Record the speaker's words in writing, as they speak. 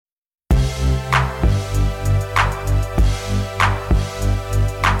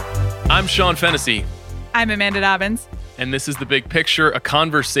I'm Sean Fennessy. I'm Amanda Dobbins. And this is The Big Picture, a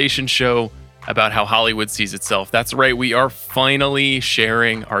conversation show about how Hollywood sees itself. That's right, we are finally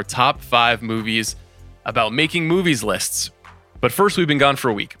sharing our top 5 movies about making movies lists. But first, we've been gone for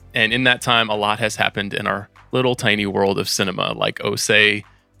a week. And in that time, a lot has happened in our little tiny world of cinema, like say,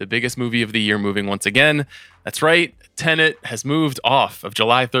 the biggest movie of the year moving once again. That's right, Tenet has moved off of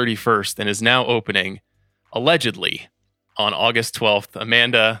July 31st and is now opening, allegedly, on August 12th.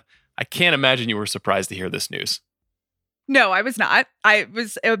 Amanda, I can't imagine you were surprised to hear this news. No, I was not. It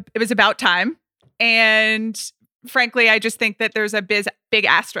was about time. And frankly, I just think that there's a big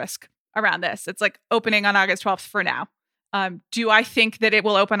asterisk around this. It's like opening on August 12th for now. Do I think that it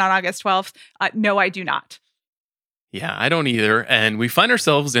will open on August 12th? No, I do not. Yeah, I don't either. And we find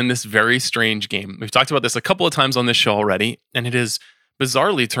ourselves in this very strange game. We've talked about this a couple of times on this show already, and it has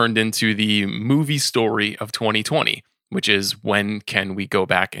bizarrely turned into the movie story of 2020, which is when can we go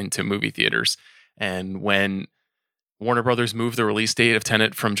back into movie theaters? And when Warner Brothers moved the release date of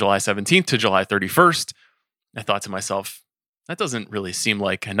Tenet from July 17th to July 31st, I thought to myself, that doesn't really seem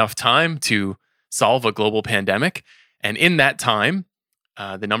like enough time to solve a global pandemic. And in that time,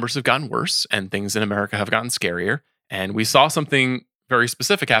 the numbers have gotten worse and things in America have gotten scarier. And we saw something very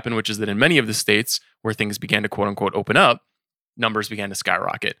specific happen, which is that in many of the states where things began to quote unquote open up, numbers began to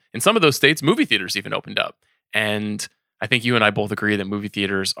skyrocket. In some of those states, movie theaters even opened up. And I think you and I both agree that movie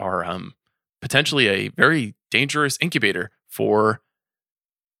theaters are potentially a very dangerous incubator for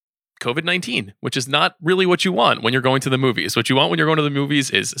COVID-19, which is not really what you want when you're going to the movies. What you want when you're going to the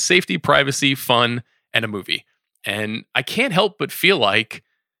movies is safety, privacy, fun, and a movie. And I can't help but feel like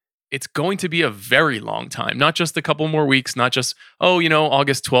it's going to be a very long time, not just a couple more weeks, not just,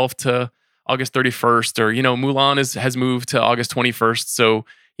 August 12th to August 31st, or, Mulan has moved to August 21st. So,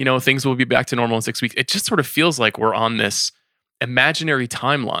 things will be back to normal in 6 weeks. It just sort of feels like we're on this imaginary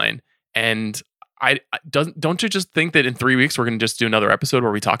timeline. And don't you just think that in 3 weeks, we're going to just do another episode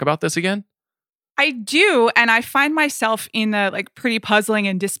where we talk about this again? I do. And I find myself in the pretty puzzling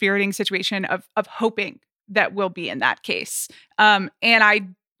and dispiriting situation of hoping that we'll be in that case. And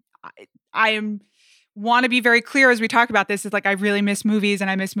I want to be very clear as we talk about this. Is I really miss movies and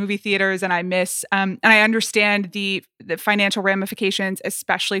I miss movie theaters and I miss and I understand the financial ramifications,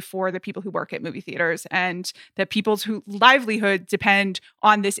 especially for the people who work at movie theaters and the people's whose livelihood depend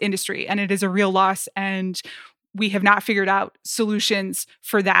on this industry. And it is a real loss. And we have not figured out solutions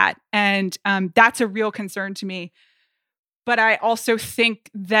for that. And that's a real concern to me. But I also think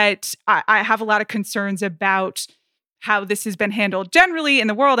that I have a lot of concerns about how this has been handled generally in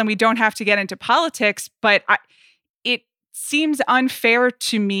the world, and we don't have to get into politics, but it seems unfair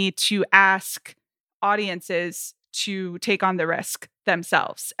to me to ask audiences to take on the risk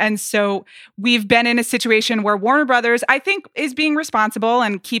themselves. And so we've been in a situation where Warner Brothers, I think, is being responsible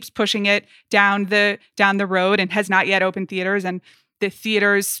and keeps pushing it down the road and has not yet opened theaters. And the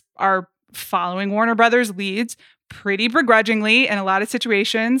theaters are following Warner Brothers' leads pretty begrudgingly in a lot of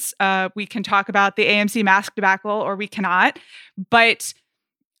situations. We can talk about the AMC mask debacle or we cannot. But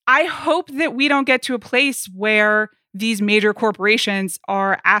I hope that we don't get to a place where these major corporations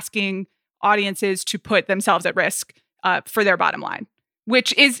are asking audiences to put themselves at risk for their bottom line,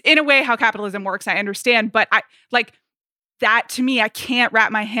 which is in a way how capitalism works. I understand, but that to me, I can't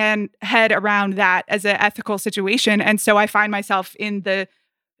wrap my head around that as an ethical situation. And so I find myself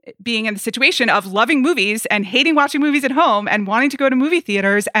being in the situation of loving movies and hating watching movies at home and wanting to go to movie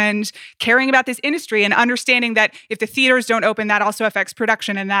theaters and caring about this industry and understanding that if the theaters don't open, that also affects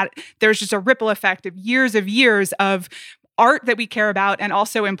production and that there's just a ripple effect of years of art that we care about and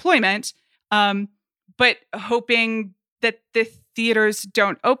also employment. But hoping that the theaters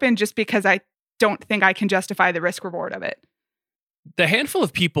don't open just because I don't think I can justify the risk reward of it. The handful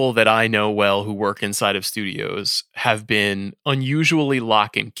of people that I know well who work inside of studios have been unusually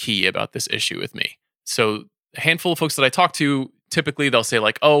lock and key about this issue with me. So a handful of folks that I talk to, typically they'll say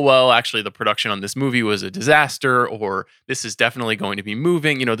oh, well, actually the production on this movie was a disaster, or this is definitely going to be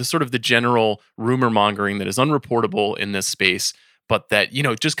moving. The sort of the general rumor mongering that is unreportable in this space, but that,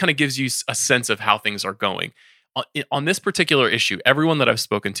 just kind of gives you a sense of how things are going. On this particular issue, everyone that I've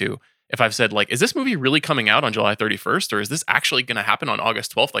spoken to, if I've said is this movie really coming out on July 31st or is this actually going to happen on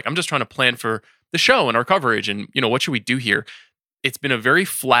August 12th? I'm just trying to plan for the show and our coverage and, what should we do here? It's been a very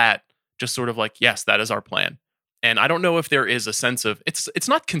flat, just sort of yes, that is our plan. And I don't know if there is a sense of, it's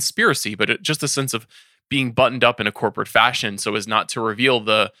not conspiracy, but just a sense of being buttoned up in a corporate fashion so as not to reveal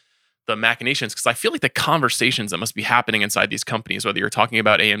the machinations, because I feel like the conversations that must be happening inside these companies, whether you're talking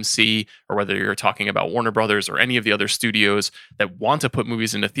about AMC or whether you're talking about Warner Brothers or any of the other studios that want to put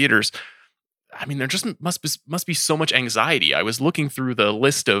movies into theaters, I mean, there just must be so much anxiety. I was looking through the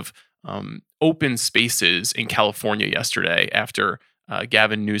list of open spaces in California yesterday after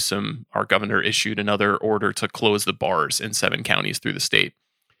Gavin Newsom, our governor, issued another order to close the bars in 7 counties through the state.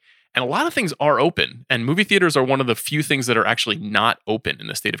 And a lot of things are open, and movie theaters are one of the few things that are actually not open in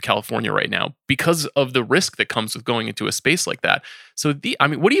the state of California right now because of the risk that comes with going into a space like that. So,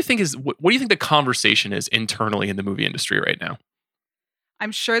 what do you think the conversation is internally in the movie industry right now?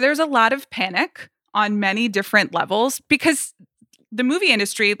 I'm sure there's a lot of panic on many different levels because the movie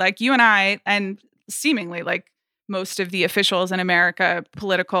industry, like you and I, and seemingly like most of the officials in America,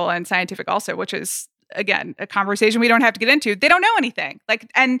 political and scientific also, which is, again, a conversation we don't have to get into. They don't know anything.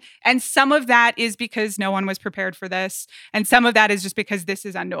 And some of that is because no one was prepared for this. And some of that is just because this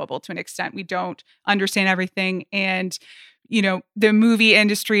is unknowable to an extent. We don't understand everything. And, the movie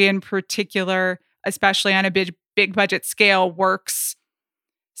industry in particular, especially on a big budget scale, works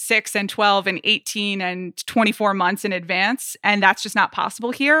 6 and 12 and 18 and 24 months in advance. And that's just not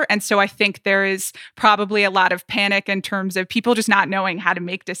possible here. And so I think there is probably a lot of panic in terms of people just not knowing how to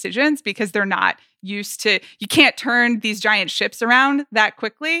make decisions because they're not used to, you can't turn these giant ships around that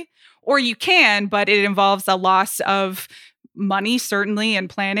quickly, or you can, but it involves a loss of money, certainly, and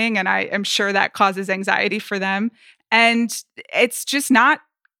planning. And I am sure that causes anxiety for them. And it's just not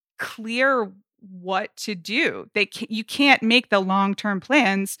clear what to do. You can't make the long-term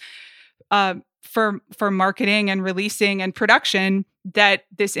plans for marketing and releasing and production that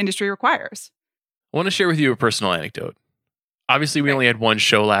this industry requires. I want to share with you a personal anecdote. Obviously, we only had one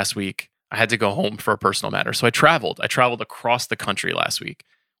show last week. I had to go home for a personal matter. So I traveled across the country last week,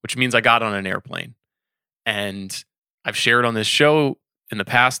 which means I got on an airplane. And I've shared on this show in the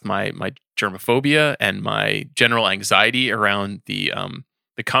past my germophobia and my general anxiety around the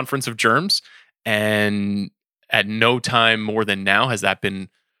conference of germs. And at no time more than now has that been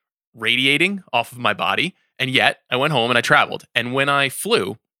radiating off of my body. And yet I went home and I traveled. And when I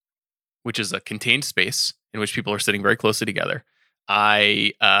flew, which is a contained space in which people are sitting very closely together,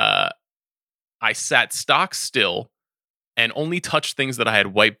 I sat stock still and only touched things that I had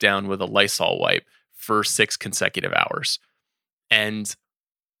wiped down with a Lysol wipe for 6 consecutive hours. And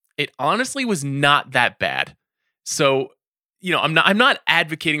it honestly was not that bad. So, I'm not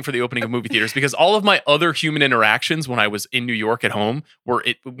advocating for the opening of movie theaters because all of my other human interactions when I was in New York at home were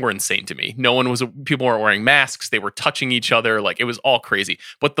insane to me. People weren't wearing masks. They were touching each other. Like, it was all crazy.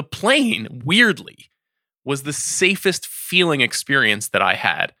 But the plane, weirdly, was the safest feeling experience that I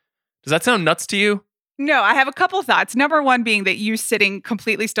had. Does that sound nuts to you? No, I have a couple thoughts. Number one being that you sitting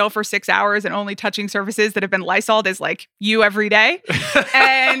completely still for 6 hours and only touching surfaces that have been Lysoled is like you every day.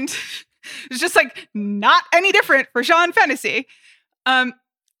 And it's just like not any different for Sean Fennessy. I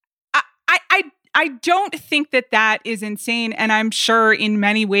don't think that is insane. And I'm sure in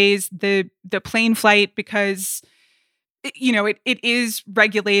many ways the plane flight, because it is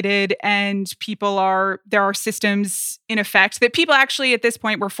regulated and there are systems in effect that people actually at this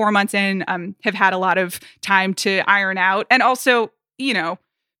point, we're 4 months in, have had a lot of time to iron out. And also,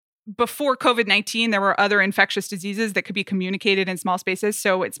 before COVID-19, there were other infectious diseases that could be communicated in small spaces.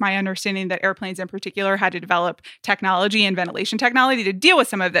 So it's my understanding that airplanes in particular had to develop technology and ventilation technology to deal with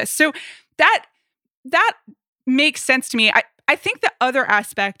some of this. So that makes sense to me. I think the other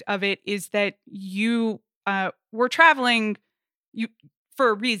aspect of it is that you were traveling for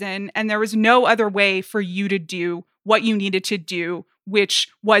a reason, and there was no other way for you to do what you needed to do, which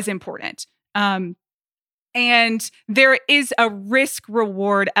was important. And there is a risk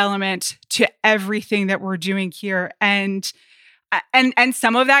reward element to everything that we're doing here. And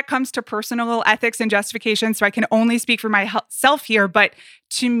some of that comes to personal ethics and justification. So I can only speak for myself here. But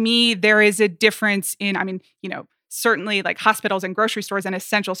to me, there is a difference in, certainly like hospitals and grocery stores and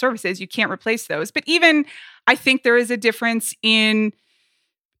essential services, you can't replace those. But even I think there is a difference in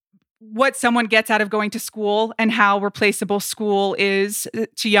what someone gets out of going to school and how replaceable school is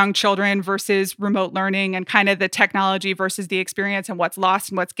to young children versus remote learning and kind of the technology versus the experience and what's lost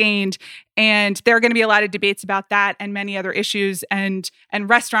and what's gained. And there are going to be a lot of debates about that and many other issues and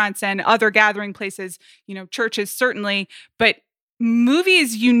restaurants and other gathering places, churches certainly, but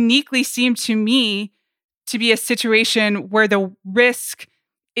movies uniquely seem to me to be a situation where the risk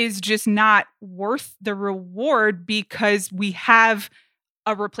is just not worth the reward because we have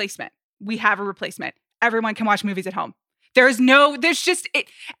a replacement. Everyone can watch movies at home. There's just it,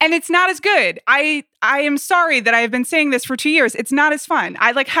 and it's not as good. I am sorry that I have been saying this for 2 years. It's not as fun.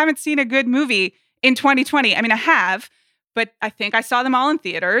 I haven't seen a good movie in 2020. I mean, I have, but I think I saw them all in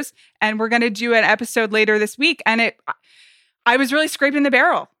theaters, and we're going to do an episode later this week. And I was really scraping the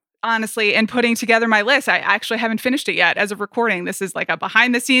barrel, honestly, and putting together my list. I actually haven't finished it yet as of recording. This is like a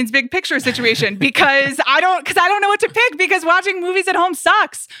behind the scenes big picture situation because I don't know what to pick because watching movies at home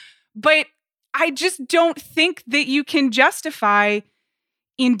sucks. But I just don't think that you can justify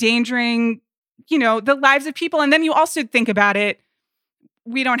endangering, the lives of people. And then you also think about it.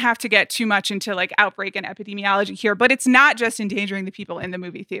 We don't have to get too much into like outbreak and epidemiology here, but it's not just endangering the people in the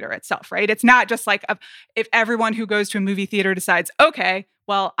movie theater itself, right? It's not just like if everyone who goes to a movie theater decides, okay,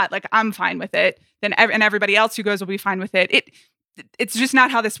 well, I'm fine with it, then and everybody else who goes will be fine with it. It's just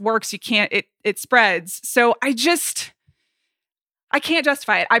not how this works. You can't. It spreads. So I can't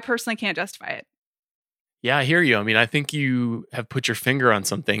justify it. I personally can't justify it. Yeah, I hear you. I mean, I think you have put your finger on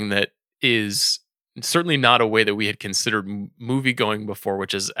something that is certainly not a way that we had considered movie going before,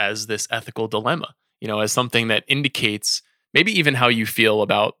 which is as this ethical dilemma, as something that indicates maybe even how you feel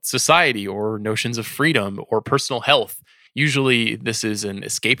about society or notions of freedom or personal health. Usually, this is an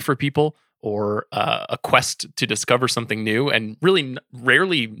escape for people or a quest to discover something new, and really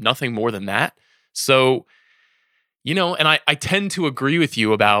rarely nothing more than that. So, and I tend to agree with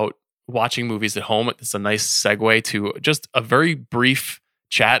you about watching movies at home. It's a nice segue to just a very brief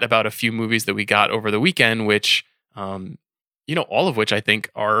chat about a few movies that we got over the weekend, which, all of which I think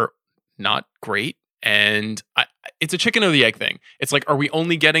are not great. And it's a chicken or the egg thing. It's like, are we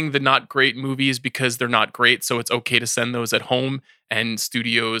only getting the not great movies because they're not great, so it's okay to send those at home and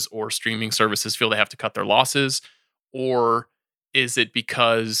studios or streaming services feel they have to cut their losses? Or is it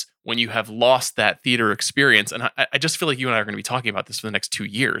because when you have lost that theater experience, and I just feel like you and I are going to be talking about this for the next 2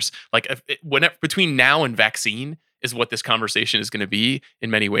 years, like between now and vaccine is what this conversation is going to be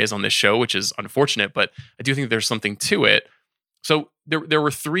in many ways on this show, which is unfortunate, but I do think there's something to it. So there were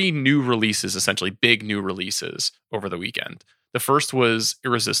 3 new releases, essentially big new releases over the weekend. The first was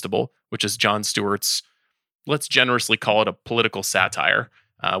Irresistible, which is Jon Stewart's, let's generously call it a political satire,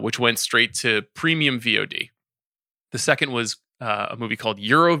 which went straight to premium VOD. The second was a movie called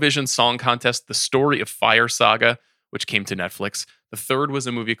Eurovision Song Contest, The Story of Fire Saga, which came to Netflix. The third was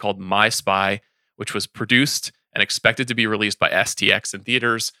a movie called My Spy, which was produced and expected to be released by STX in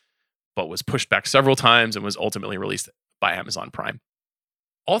theaters, but was pushed back several times and was ultimately released by Amazon Prime.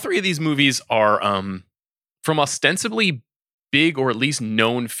 All 3 of these movies are from ostensibly big or at least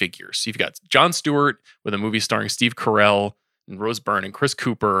known figures. So you've got Jon Stewart with a movie starring Steve Carell and Rose Byrne and Chris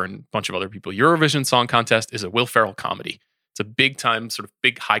Cooper and a bunch of other people. Eurovision Song Contest is a Will Ferrell comedy. It's a big time, sort of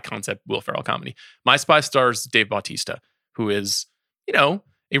big, high concept Will Ferrell comedy. My Spy stars Dave Bautista, who is,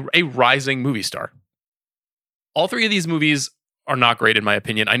 a rising movie star. All 3 of these movies are not great, in my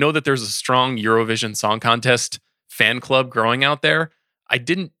opinion. I know that there's a strong Eurovision Song Contest fan club growing out there. I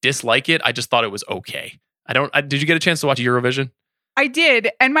didn't dislike it. I just thought it was okay. Did you get a chance to watch Eurovision? I did.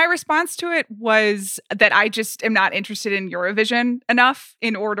 And my response to it was that I just am not interested in Eurovision enough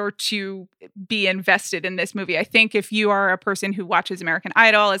in order to be invested in this movie. I think if you are a person who watches American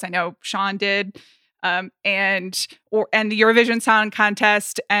Idol, as I know Sean did, and the Eurovision Song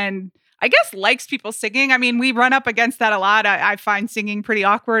Contest, and I guess likes people singing. I mean, we run up against that a lot. I find singing pretty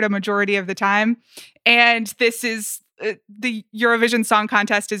awkward a majority of the time. And this is the Eurovision Song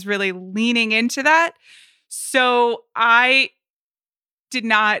Contest is really leaning into that. So I did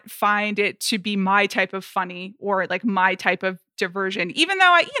not find it to be my type of funny or like my type of diversion, even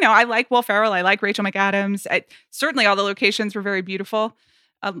though I like Will Ferrell. I like Rachel McAdams. Certainly all the locations were very beautiful.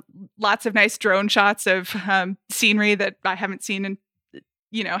 Lots of nice drone shots of scenery that I haven't seen and,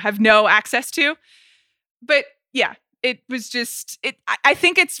 have no access to. But yeah, it was just, I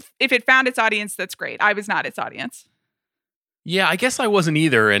think if it found its audience, that's great. I was not its audience. Yeah, I guess I wasn't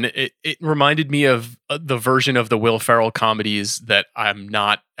either. And it reminded me of the version of the Will Ferrell comedies that I'm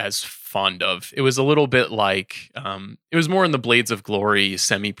not as fond of. It was a little bit like, it was more in the Blades of Glory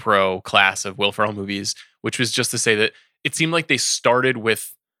semi-pro class of Will Ferrell movies, which was just to say that it seemed like they started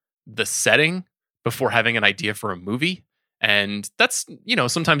with the setting before having an idea for a movie. And that's,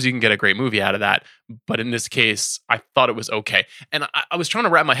 sometimes you can get a great movie out of that. But in this case, I thought it was okay. And I was trying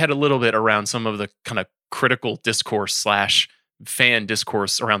to wrap my head a little bit around some of the kind of critical discourse / fan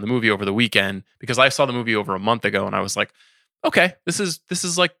discourse around the movie over the weekend, because I saw the movie over a month ago and I was like, okay, this is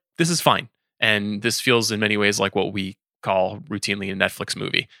fine. And this feels in many ways like what we call routinely a Netflix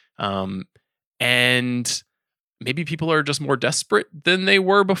movie. And maybe people are just more desperate than they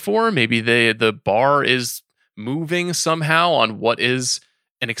were before. Maybe the bar is moving somehow on what is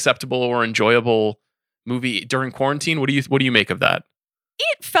an acceptable or enjoyable movie during quarantine. What do you make of that?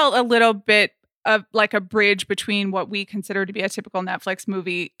 It felt a little bit of like a bridge between what we consider to be a typical Netflix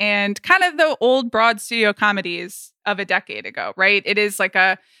movie and kind of the old broad studio comedies of a decade ago, right? It is like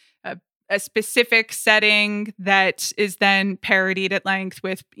a specific setting that is then parodied at length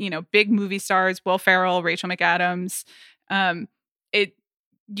with, big movie stars, Will Ferrell, Rachel McAdams.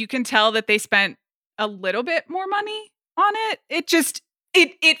 You can tell that they spent a little bit more money on it. It just,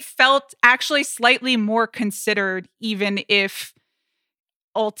 It felt actually slightly more considered, even if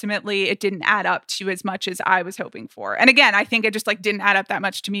ultimately it didn't add up to as much as I was hoping for. And again, I think it just like didn't add up that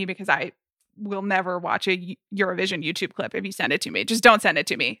much to me because I will never watch a Eurovision YouTube clip if you send it to me. Just don't send it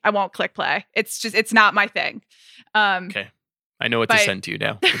to me. I won't click play. It's not my thing. Okay. I know what to send to you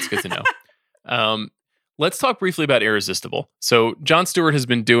now. It's good to know. Let's talk briefly about Irresistible. So Jon Stewart has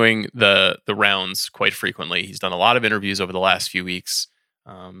been doing the rounds quite frequently. He's done a lot of interviews over the last few weeks.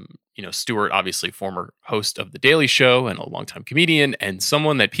 Stewart, obviously former host of The Daily Show and a longtime comedian, and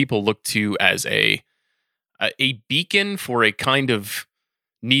someone that people look to as a beacon for a kind of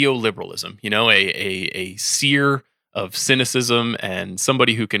neoliberalism, a seer of cynicism and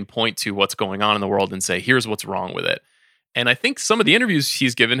somebody who can point to what's going on in the world and say, here's what's wrong with it. And I think some of the interviews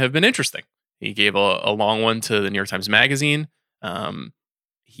he's given have been interesting. He gave a long one to the New York Times Magazine.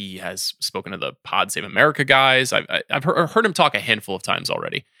 He has spoken to the Pod Save America guys. I've heard him talk a handful of times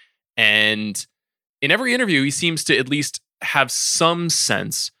already. And in every interview, he seems to at least have some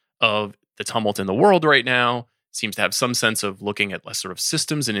sense of the tumult in the world right now, seems to have some sense of looking at less sort of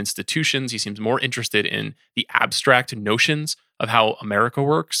systems and institutions. He seems more interested in the abstract notions of how America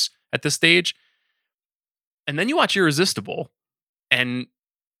works at this stage. And then you watch Irresistible, and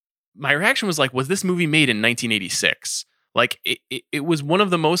my reaction was like, was this movie made in 1986? Like, it was one of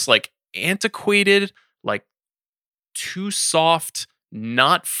the most like antiquated, like too soft,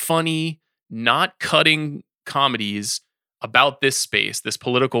 not funny, not cutting comedies about this space, this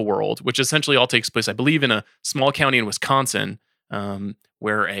political world, which essentially all takes place, I believe, in a small county in Wisconsin,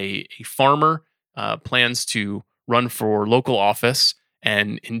 where a farmer plans to run for local office.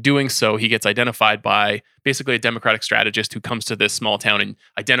 And in doing so, he gets identified by basically a Democratic strategist who comes to this small town and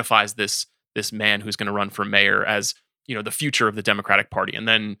identifies this man who's going to run for mayor as, the future of the Democratic Party. And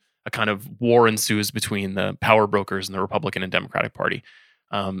then a kind of war ensues between the power brokers and the Republican and Democratic Party.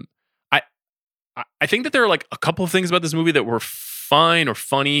 I think that there are like a couple of things about this movie that were fine or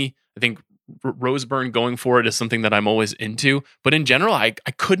funny. I think Rose Byrne going for it is something that I'm always into. But in general, I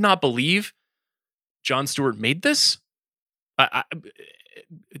could not believe Jon Stewart made this.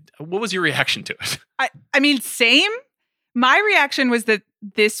 What was your reaction to it? I mean, same. My reaction was that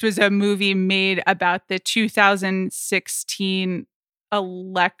this was a movie made about the 2016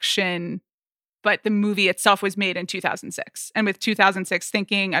 election, but the movie itself was made in 2006, and with 2006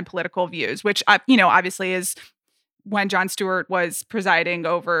 thinking and political views, which obviously is when Jon Stewart was presiding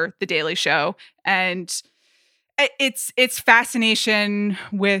over The Daily Show, and its fascination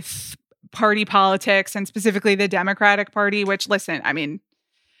with party politics and specifically the Democratic Party. Which, listen, I mean,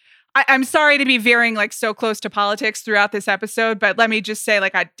 I'm sorry to be veering like so close to politics throughout this episode, but let me just say,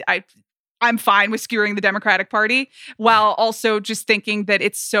 like, I'm fine with skewering the Democratic Party while also just thinking that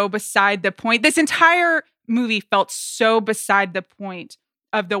it's so beside the point. This entire movie felt so beside the point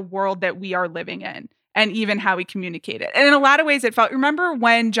of the world that we are living in and even how we communicate it. And in a lot of ways it felt, remember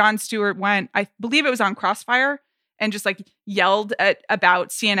when Jon Stewart went, I believe it was on Crossfire, and just like yelled about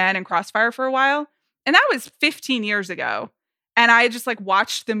CNN and Crossfire for a while? And that was 15 years ago. And I just like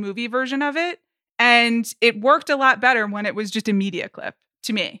watched the movie version of it, and it worked a lot better when it was just a media clip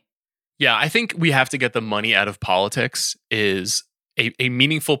to me. Yeah, I think we have to get the money out of politics is a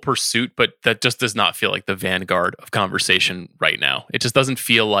meaningful pursuit, but that just does not feel like the vanguard of conversation right now. It just doesn't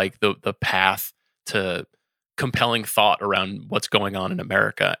feel like the path to compelling thought around what's going on in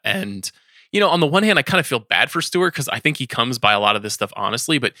America. And, on the one hand, I kind of feel bad for Stewart because I think he comes by a lot of this stuff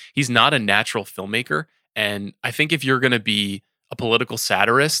honestly, but he's not a natural filmmaker. And I think if you're going to be a political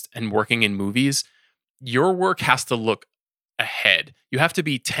satirist and working in movies, your work has to look ahead. You have to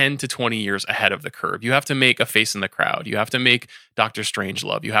be 10 to 20 years ahead of the curve. You have to make A Face in the Crowd. You have to make Dr.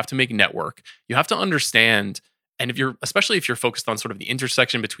 Strangelove. You have to make Network. You have to understand, and especially if you're focused on sort of the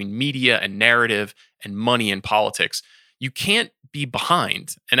intersection between media and narrative and money and politics, you can't be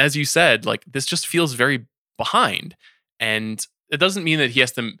behind. And as you said, like, this just feels very behind. And it doesn't mean that he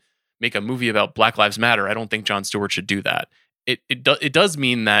has to make a movie about Black Lives Matter. I don't think Jon Stewart should do that. It does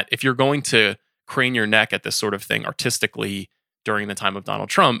mean that if you're going to crane your neck at this sort of thing artistically during the time of Donald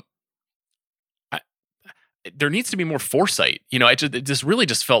Trump, there needs to be more foresight. It just really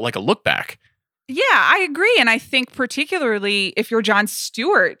just felt like a look back. Yeah, I agree. And I think particularly if you're Jon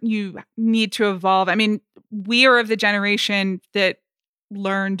Stewart, you need to evolve. I mean, we are of the generation that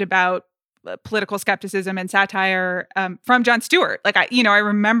learned about political skepticism and satire from Jon Stewart. Like, I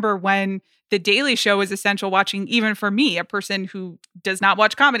remember when The Daily Show was essential watching, even for me, a person who does not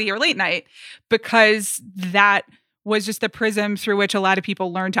watch comedy or late night, because that was just the prism through which a lot of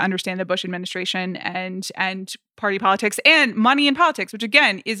people learned to understand the Bush administration and party politics and money in politics, which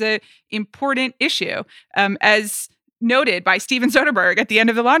again is a important issue. As noted by Steven Soderbergh at the end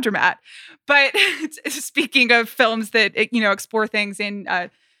of The Laundromat. But speaking of films that, explore things in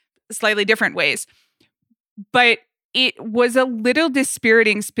slightly different ways, but it was a little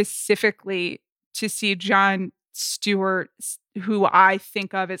dispiriting specifically to see Jon Stewart, who I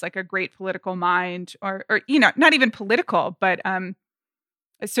think of as like a great political mind, or not even political, but a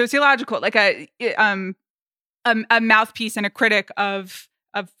sociological, like a mouthpiece and a critic of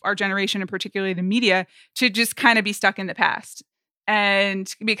our generation, and particularly the media, to just kind of be stuck in the past.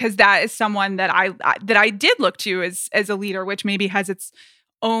 And because that is someone that I did look to as a leader, which maybe has its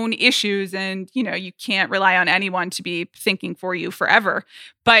own issues, and you can't rely on anyone to be thinking for you forever.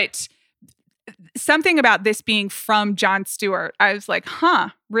 But something about this being from Jon Stewart, I was like, huh,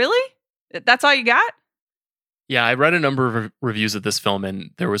 really? That's all you got? Yeah, I read a number of reviews of this film,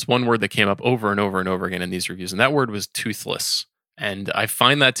 and there was one word that came up over and over and over again in these reviews, and that word was toothless. And I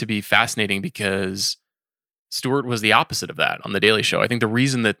find that to be fascinating because Stewart was the opposite of that on The Daily Show. I think the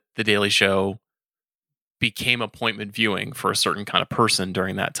reason that The Daily Show became appointment viewing for a certain kind of person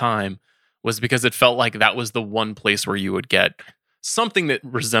during that time was because it felt like that was the one place where you would get something that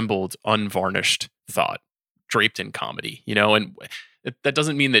resembled unvarnished thought draped in comedy, and that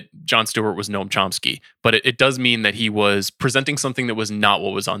doesn't mean that Jon Stewart was Noam Chomsky, but it does mean that he was presenting something that was not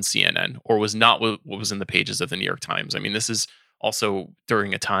what was on CNN or was not what was in the pages of the New York Times. I mean, this is also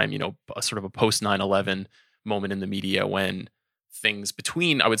during a time, a sort of a post 9/11 moment in the media when things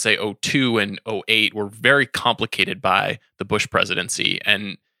between, I would say, 2002 and 2008 were very complicated by the Bush presidency.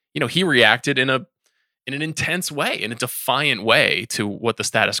 And, he reacted in an intense way, in a defiant way to what the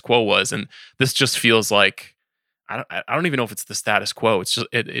status quo was. And this just feels like, I don't even know if it's the status quo. It's just,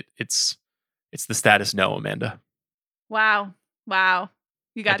 it's the status no, Amanda. Wow.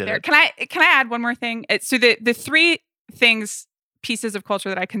 You got there. It. Can I add one more thing? So the three pieces of culture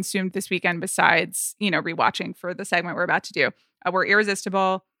that I consumed this weekend, besides, rewatching for the segment we're about to do, were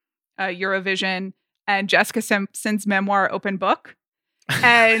Irresistible, Eurovision, and Jessica Simpson's memoir, Open Book.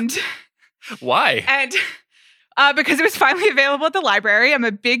 And why? And because it was finally available at the library. I'm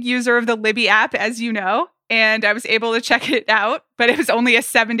a big user of the Libby app, as you know, and I was able to check it out, but it was only a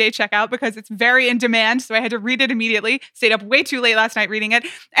 7-day checkout because it's very in demand. So I had to read it immediately. Stayed up way too late last night reading it.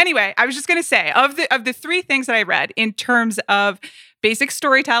 Anyway, I was just going to say, of the three things that I read in terms of basic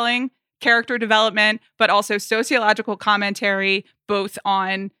storytelling, character development, but also sociological commentary, both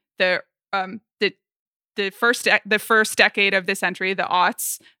on the first decade of the century, the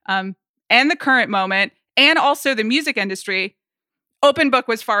aughts, and the current moment, and also the music industry, Open Book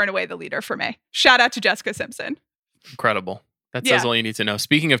was far and away the leader for me. Shout out to Jessica Simpson. Incredible. That says all you need to know.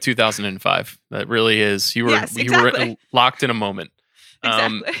 Speaking of 2005, that really is, you were locked in a moment.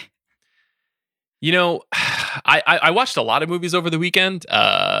 Exactly. I watched a lot of movies over the weekend,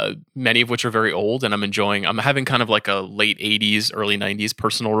 many of which are very old, and I'm having kind of like a late 80s, early 90s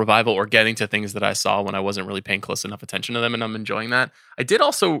personal revival, or getting to things that I saw when I wasn't really paying close enough attention to them, and I'm enjoying that. I did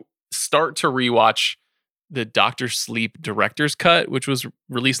also start to rewatch the Dr. Sleep director's cut, which was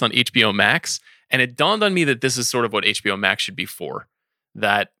released on HBO Max, and it dawned on me that this is sort of what HBO Max should be for.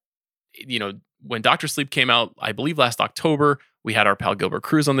 That, when Dr. Sleep came out, I believe last October, we had our pal Gilbert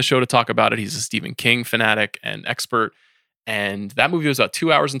Cruz on the show to talk about it. He's a Stephen King fanatic and expert. And that movie was about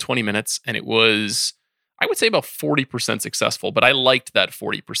 2 hours and 20 minutes. And it was, I would say, about 40% successful, but I liked that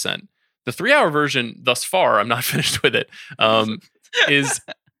 40%. The 3-hour version thus far, I'm not finished with it,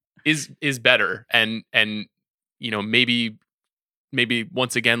 is better. And maybe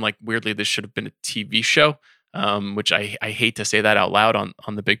once again, like weirdly, this should have been a TV show, which I hate to say that out loud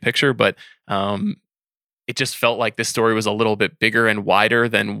on the big picture, but it just felt like this story was a little bit bigger and wider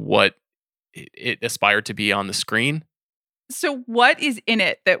than what it aspired to be on the screen. So what is in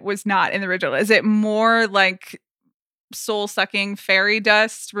it that was not in the original? Is it more like soul-sucking fairy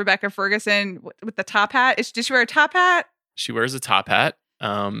dust, Rebecca Ferguson with the top hat? Does she wear a top hat? She wears a top hat.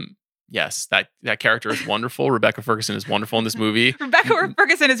 Yes, that character is wonderful. Rebecca Ferguson is wonderful in this movie. Rebecca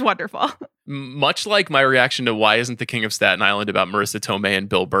Ferguson is wonderful. Much like my reaction to Why Isn't the King of Staten Island about Marissa Tomei and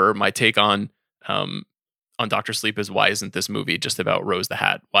Bill Burr, my take on Dr. Sleep is, why isn't this movie just about Rose the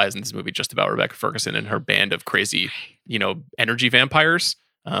Hat? Why isn't this movie just about Rebecca Ferguson and her band of crazy, energy vampires?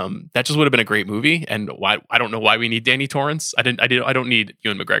 That just would have been a great movie. And why, I don't know why we need Danny Torrance. I don't need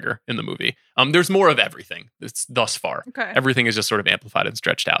Ewan McGregor in the movie. There's more of everything. It's thus far. Okay. Everything is just sort of amplified and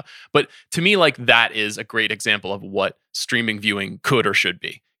stretched out. But to me, like, that is a great example of what streaming viewing could or should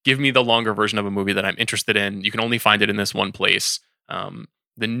be. Give me the longer version of a movie that I'm interested in. You can only find it in this one place.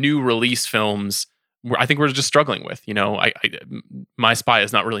 The new release films, I think we're just struggling with. My Spy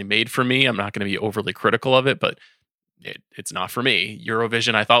is not really made for me. I'm not going to be overly critical of it, but it's not for me.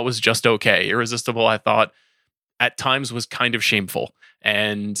 Eurovision, I thought, was just okay. Irresistible, I thought, at times was kind of shameful.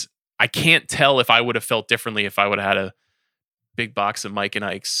 And I can't tell if I would have felt differently if I would have had a big box of Mike and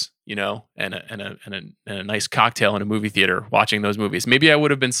Ike's, and a nice cocktail in a movie theater watching those movies. Maybe I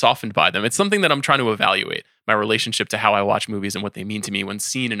would have been softened by them. It's something that I'm trying to evaluate, my relationship to how I watch movies and what they mean to me when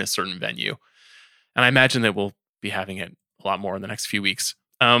seen in a certain venue. And I imagine that we'll be having it a lot more in the next few weeks.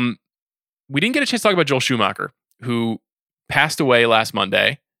 We didn't get a chance to talk about Joel Schumacher, who passed away last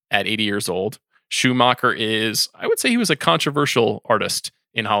Monday at 80 years old. Schumacher I would say he was a controversial artist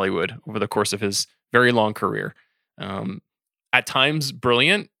in Hollywood over the course of his very long career. At times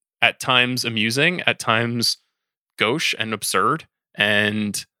brilliant, at times amusing, at times gauche and absurd.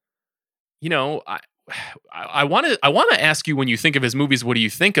 And, I want to ask you, when you think of his movies, what do you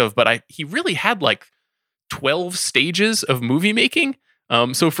think of? But he really had like 12 stages of movie making.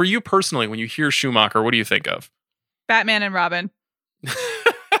 So for you personally, when you hear Schumacher, what do you think of? Batman and Robin.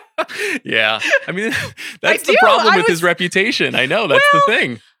 Yeah. I mean, that's the problem with his reputation. I know, that's the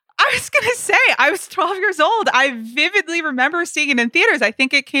thing. I was going to say, I was 12 years old. I vividly remember seeing it in theaters. I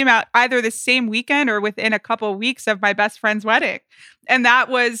think it came out either the same weekend or within a couple of weeks of my best friend's wedding. And that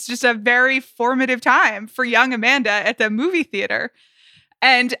was just a very formative time for young Amanda at the movie theater.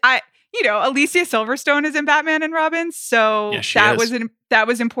 And Alicia Silverstone is in Batman and Robin. So that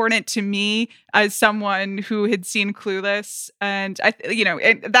was important to me as someone who had seen Clueless. And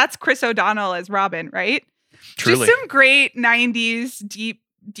and that's Chris O'Donnell as Robin, right? Truly. Just some great 90s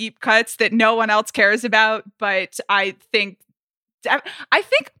deep cuts that no one else cares about. But I think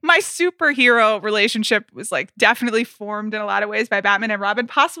my superhero relationship was like definitely formed in a lot of ways by Batman and Robin,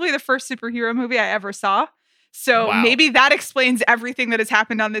 possibly the first superhero movie I ever saw. So maybe that explains everything that has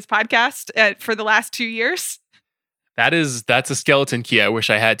happened on this podcast for the last 2 years. That's a skeleton key I wish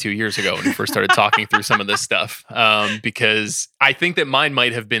I had 2 years ago when we first started talking through some of this stuff. Because I think that mine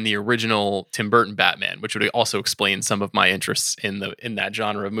might have been the original Tim Burton Batman, which would also explain some of my interests in that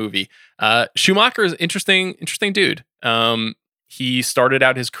genre of movie. Schumacher is an interesting dude. He started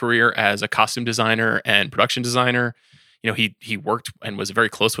out his career as a costume designer and production designer. He worked and was very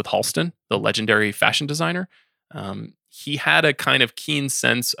close with Halston, the legendary fashion designer. He had a kind of keen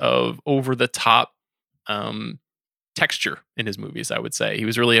sense of over-the-top texture in his movies, I would say. He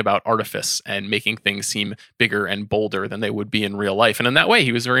was really about artifice and making things seem bigger and bolder than they would be in real life. And in that way,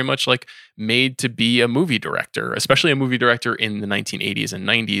 he was very much like made to be a movie director, especially a movie director in the 1980s and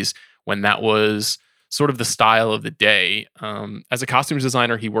 90s, when that was sort of the style of the day. As a costumes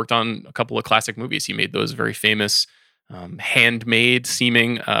designer, he worked on a couple of classic movies. He made those very famous handmade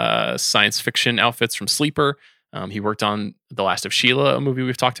seeming science fiction outfits from Sleeper. He worked on The Last of Sheila, a movie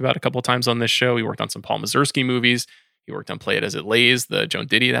we've talked about a couple of times on this show. He worked on some Paul Mazursky movies. He worked on Play It As It Lays, the Joan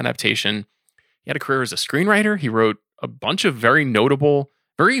Didion adaptation. He had a career as a screenwriter. He wrote a bunch of very notable,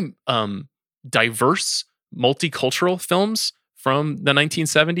 very diverse, multicultural films from the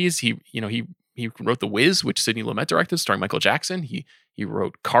 1970s. He wrote The Wiz, which Sidney Lumet directed, starring Michael Jackson. He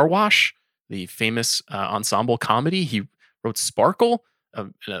wrote Car Wash, the famous ensemble comedy. He wrote Sparkle,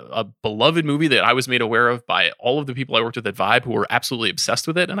 a beloved movie that I was made aware of by all of the people I worked with at Vibe who were absolutely obsessed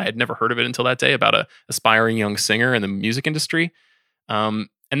with it. And I had never heard of it until that day, about an aspiring young singer in the music industry. And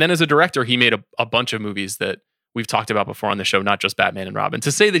then as a director, he made a bunch of movies that we've talked about before on the show, not just Batman and Robin.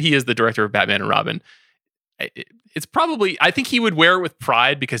 To say that he is the director of Batman and Robin, it's probably, I think he would wear it with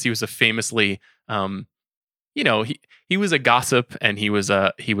pride because he was a famously, he was a gossip and he was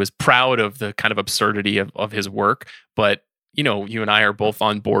proud of the kind of absurdity of his work. But you and I are both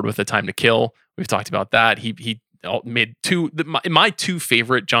on board with A Time to Kill. We've talked about that. He made my two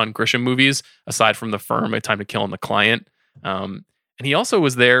favorite John Grisham movies, aside from The Firm, A Time to Kill and The Client. And he also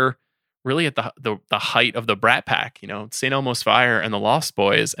was there really at the height of the Brat Pack, St. Elmo's Fire and The Lost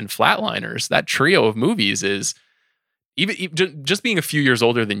Boys and Flatliners. That trio of movies is, even just being a few years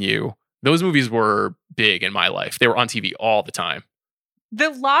older than you, those movies were big in my life. They were on TV all the time. The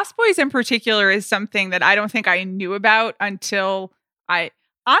Lost Boys in particular is something that I don't think I knew about until I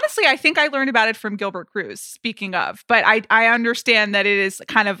think I learned about it from Gilbert Cruz, speaking of. But I understand that it is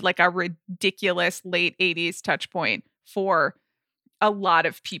kind of like a ridiculous late 80s touch point for a lot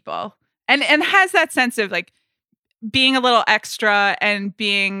of people. And has that sense of like being a little extra and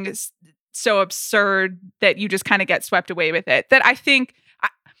being so absurd that you just kind of get swept away with it. That I think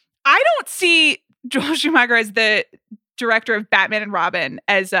I don't see Joel Schumacher as the director of Batman and Robin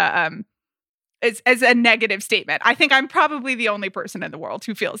as a negative statement. I think I'm probably the only person in the world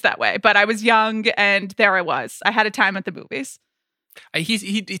who feels that way. But I was young and there I was. I had a time at the movies.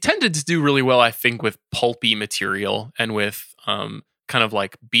 He tended to do really well, I think, with pulpy material and with kind of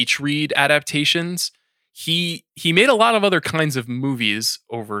like beach read adaptations. He made a lot of other kinds of movies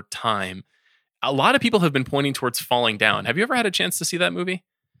over time. a lot of people have been pointing towards Falling Down. Have you ever had a chance to see that movie?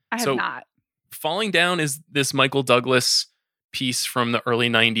 I have So not. Falling Down is this Michael Douglas piece from the early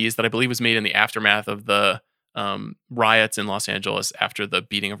 90s that I believe was made in the aftermath of the riots in Los Angeles after the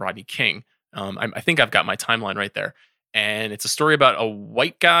beating of Rodney King. I think I've got my timeline right there. And it's a story about a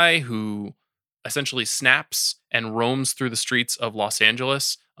white guy who essentially snaps and roams through the streets of Los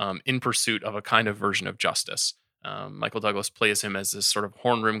Angeles in pursuit of a kind of version of justice. Michael Douglas plays him as this sort of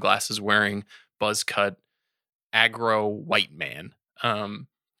horn rim glasses wearing, buzz cut, aggro white man. You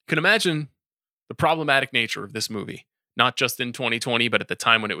can imagine the problematic nature of this movie, not just in 2020, but at the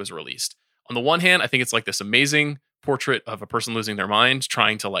time when it was released. On the one hand, I think it's like this amazing portrait of a person losing their mind,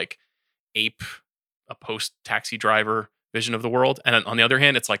 trying to like ape a post-taxi driver vision of the world. And on the other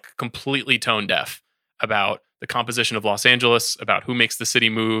hand, it's like completely tone deaf about the composition of Los Angeles, about who makes the city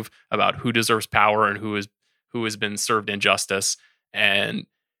move, about who deserves power and who has been served injustice. And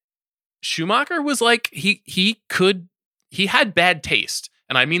Schumacher was like, he had bad taste.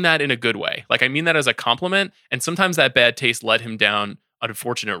 And I mean that in a good way. Like, I mean that as a compliment. And sometimes that bad taste led him down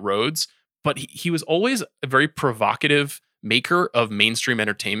unfortunate roads. But he was always a very provocative maker of mainstream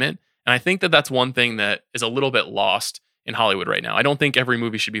entertainment. And I think that that's one thing that is a little bit lost in Hollywood right now. I don't think every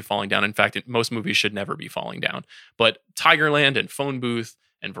movie should be falling down. In fact, most movies should never be falling down. But Tigerland and Phone Booth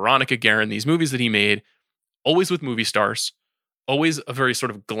and Veronica Guerin, these movies that he made, always with movie stars, always a very sort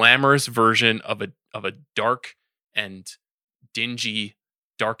of glamorous version of a dark and dingy,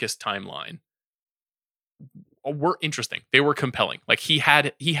 darkest timeline, were interesting. They were compelling. Like he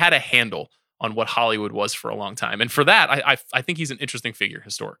had a handle on what Hollywood was for a long time. And for that, I think he's an interesting figure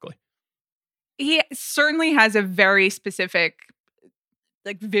historically. He certainly has a very specific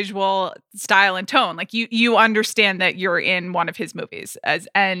like visual style and tone. Like you understand that you're in one of his movies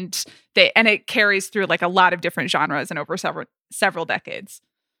and it carries through like a lot of different genres and over several decades.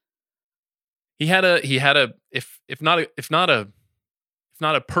 He had a if not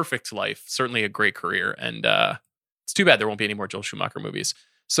a perfect life, certainly a great career. And it's too bad there won't be any more Joel Schumacher movies.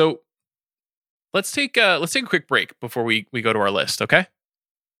 So let's take a quick break before we go to our list, okay?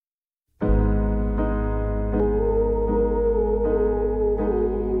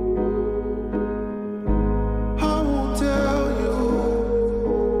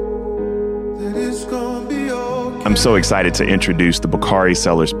 I'm so excited to introduce the Bakari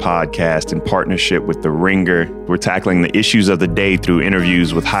Sellers podcast in partnership with The Ringer. We're tackling the issues of the day through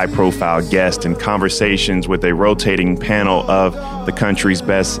interviews with high-profile guests and conversations with a rotating panel of the country's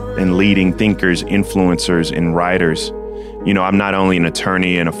best and leading thinkers, influencers, and writers. You know, I'm not only an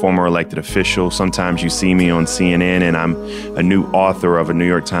attorney and a former elected official. Sometimes you see me on CNN, and I'm a new author of a New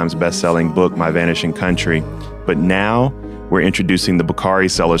York Times best-selling book, My Vanishing Country. But now, we're introducing the Bakari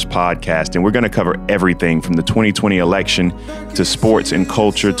Sellers podcast, and we're going to cover everything from the 2020 election to sports and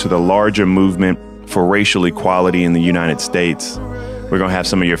culture to the larger movement for racial equality in the United States. We're going to have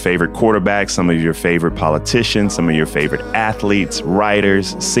some of your favorite quarterbacks, some of your favorite politicians, some of your favorite athletes,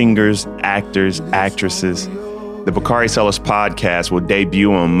 writers, singers, actors, actresses. The Bakari Sellers podcast will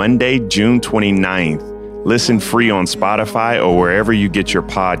debut on Monday, June 29th. Listen free on Spotify or wherever you get your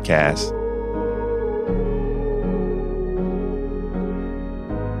podcasts.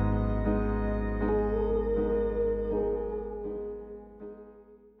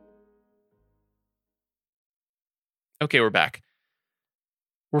 Okay, we're back.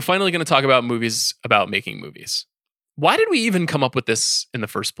 We're finally going to talk about movies about making movies. Why did we even come up with this in the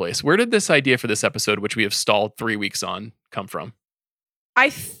first place? Where did this idea for this episode, which we have stalled 3 weeks on, come from? I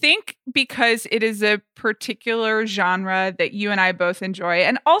think because it is a particular genre that you and I both enjoy,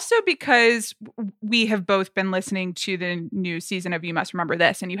 and also because we have both been listening to the new season of You Must Remember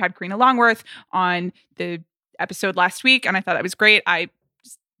This, and you had Karina Longworth on the episode last week, and I thought that was great. I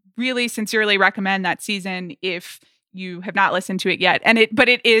really sincerely recommend that season if you have not listened to it yet. But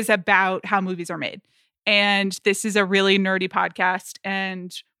it is about how movies are made. And this is a really nerdy podcast,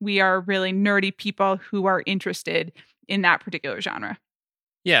 and we are really nerdy people who are interested in that particular genre.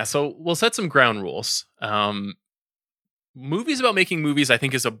 Yeah, so we'll set some ground rules. Movies about making movies, I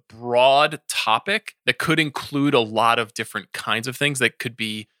think, is a broad topic that could include a lot of different kinds of things. That could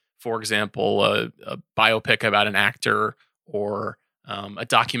be, for example, a biopic about an actor or a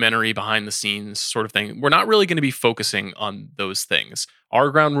documentary behind the scenes sort of thing. We're not really going to be focusing on those things.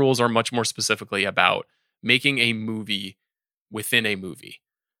 Our ground rules are much more specifically about making a movie within a movie.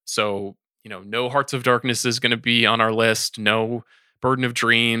 So, no Hearts of Darkness is going to be on our list. No Burden of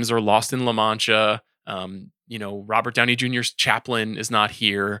Dreams or Lost in La Mancha. Robert Downey Jr.'s Chaplin is not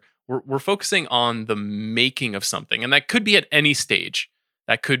here. We're focusing on the making of something. And that could be at any stage.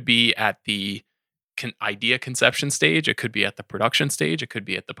 That could be at the idea conception stage. It could be at the production stage. It could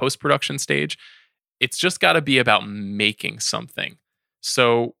be at the post-production stage. It's just got to be about making something.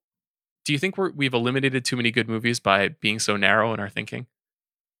 So, do you think we've eliminated too many good movies by being so narrow in our thinking?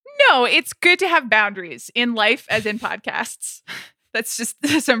 No, it's good to have boundaries in life as in podcasts. That's just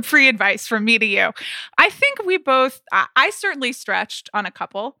some free advice from me to you. I think we both, I certainly stretched on a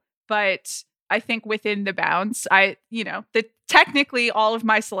couple, but I think within the bounds, technically all of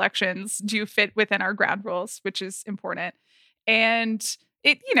my selections do fit within our ground rules, which is important. And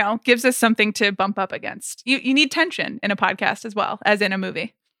it, gives us something to bump up against. You need tension in a podcast as well as in a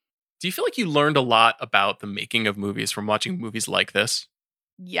movie. Do you feel like you learned a lot about the making of movies from watching movies like this?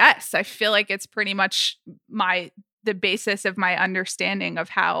 Yes, I feel like it's pretty much the basis of my understanding of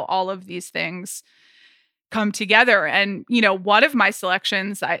how all of these things come together. And, one of my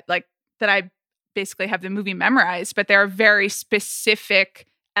selections, I basically have the movie memorized, but there are very specific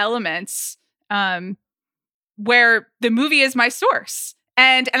elements where the movie is my source.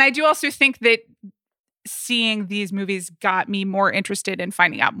 And I do also think that seeing these movies got me more interested in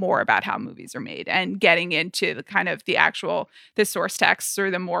finding out more about how movies are made and getting into the kind of the source texts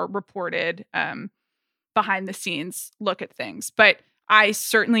or the more reported behind the scenes look at things. But I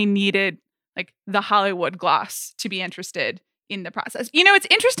certainly needed like the Hollywood gloss to be interested in the process. It's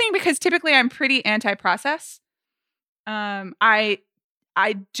interesting because typically I'm pretty anti-process. I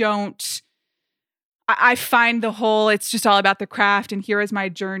find the whole, it's just all about the craft and here is my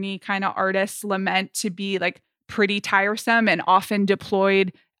journey kind of artist lament to be like pretty tiresome and often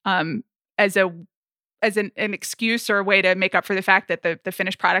deployed as an excuse or a way to make up for the fact that the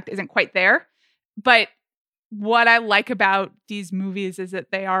finished product isn't quite there. But what I like about these movies is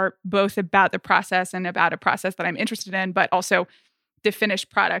that they are both about the process and about a process that I'm interested in, but also the finished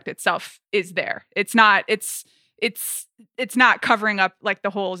product itself is there. It's not covering up like the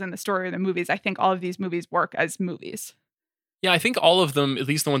holes in the story of the movies. I think all of these movies work as movies. Yeah, I think all of them, at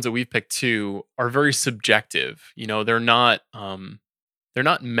least the ones that we've picked too, are very subjective. They're not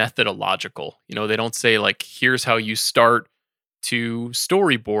methodological. They don't say like, here's how you start to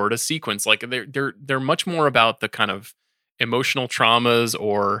storyboard a sequence. Like they're much more about the kind of emotional traumas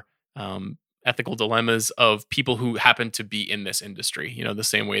or ethical dilemmas of people who happen to be in this industry. The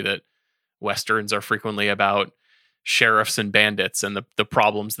same way that Westerns are frequently about sheriffs and bandits and the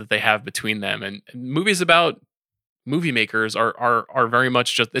problems that they have between them. And movies about movie makers are very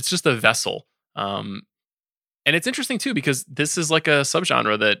much it's just a vessel. And it's interesting too, because this is like a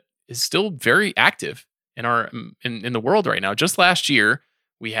subgenre that is still very active in the world right now. Just last year,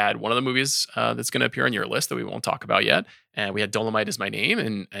 we had one of the movies that's going to appear on your list that we won't talk about yet. And we had Dolomite Is My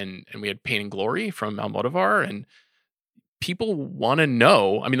Name and we had Pain and Glory from Almodovar. And people want to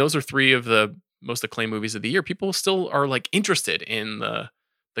know, I mean, those are three of the most acclaimed movies of the year. People still are like interested in the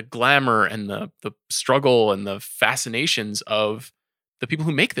glamour and the struggle and the fascinations of the people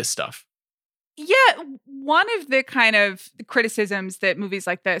who make this stuff. Yeah, one of the kind of criticisms that movies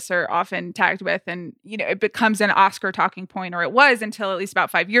like this are often tagged with, and it becomes an Oscar talking point, or it was until at least about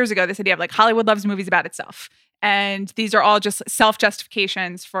 5 years ago, this idea of like Hollywood loves movies about itself. And these are all just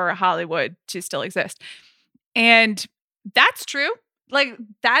self-justifications for Hollywood to still exist. And that's true. Like,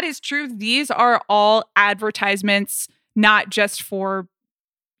 that is true. These are all advertisements, not just for,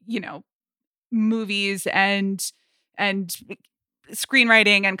 movies and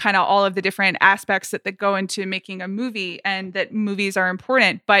screenwriting and kind of all of the different aspects that go into making a movie, and that movies are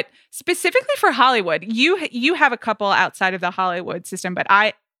important. But specifically for Hollywood, you have a couple outside of the Hollywood system, but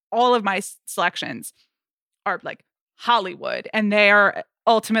all of my selections are like Hollywood, and they are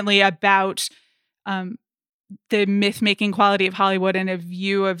ultimately about the myth-making quality of Hollywood and a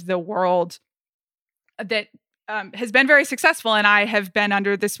view of the world that has been very successful, and I have been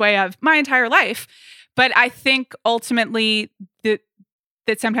under this way of my entire life. But I think ultimately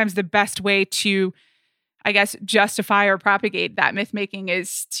that sometimes the best way to, I guess, justify or propagate that myth-making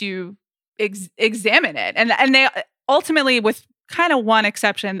is to examine it. And they ultimately, with kind of one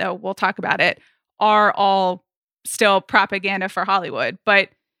exception, though we'll talk about it, are all still propaganda for Hollywood. But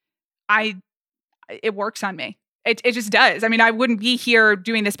it works on me. It just does. I mean, I wouldn't be here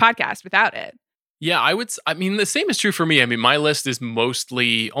doing this podcast without it. Yeah, I mean, the same is true for me. I mean, my list is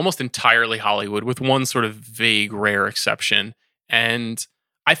mostly, almost entirely Hollywood, with one sort of vague, rare exception. And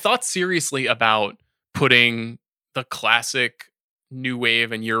I thought seriously about putting the classic new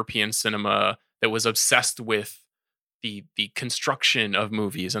wave and European cinema that was obsessed with the construction of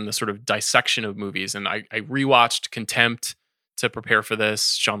movies and the sort of dissection of movies. And I rewatched Contempt to prepare for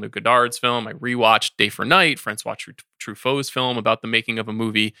this, Jean-Luc Godard's film. I rewatched Day for Night, Francois Truffaut's film about the making of a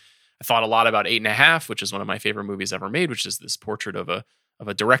movie. I thought a lot about 8.5, which is one of my favorite movies ever made, which is this portrait of a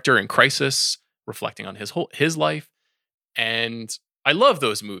director in crisis, reflecting on his life. And I love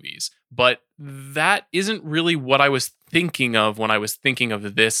those movies, but that isn't really what I was thinking of when I was thinking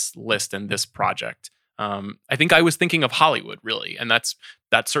of this list and this project. I think I was thinking of Hollywood, really, and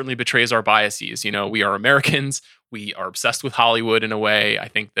that certainly betrays our biases. We are Americans. We are obsessed with Hollywood in a way. I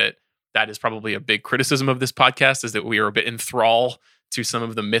think that is probably a big criticism of this podcast, is that we are a bit enthralled to some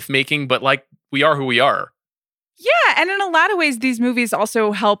of the myth making, but like, we are who we are. Yeah, and in a lot of ways, these movies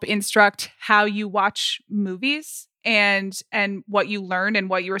also help instruct how you watch movies and what you learn and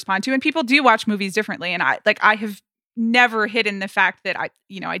what you respond to. And people do watch movies differently. And I have never hidden the fact that I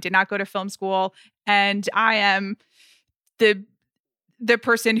did not go to film school, and I am the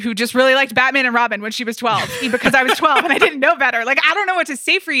person who just really liked Batman and Robin when she was 12 because I was 12 and I didn't know better. Like, I don't know what to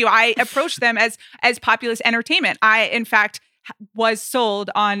say for you. I approached them as populist entertainment. I, in fact, was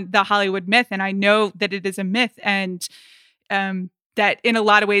sold on the Hollywood myth, and I know that it is a myth, and that in a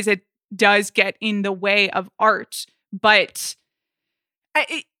lot of ways it does get in the way of art. But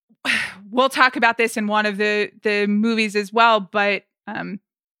we'll talk about this in one of the movies as well. But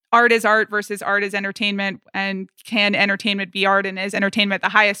art is art versus art is entertainment, and can entertainment be art, and is entertainment the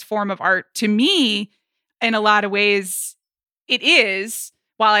highest form of art? To me, in a lot of ways, it is.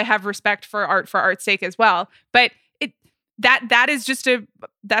 While I have respect for art's sake as well, but that is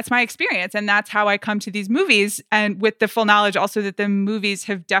that's my experience, and that's how I come to these movies, and with the full knowledge also that the movies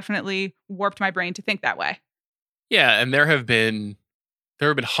have definitely warped my brain to think that way. Yeah, and there have been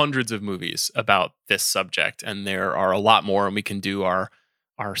hundreds of movies about this subject, and there are a lot more, and we can do our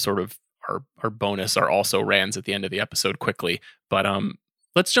sort of our bonus, our also rans at the end of the episode quickly. But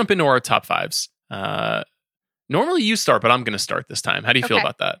let's jump into our top fives. Normally you start, but I'm going to start this time. How do you feel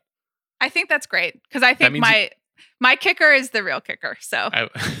about that? I think that's great, because I think my kicker is the real kicker. So I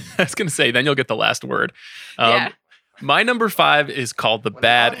was going to say, then you'll get the last word. Yeah. My number 5 is called The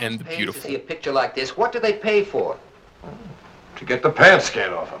Bad and the Beautiful. To see a picture like this, what do they pay for? To get the pants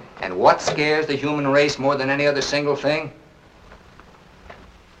scared off them. And what scares the human race more than any other single thing?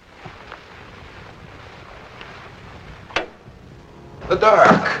 The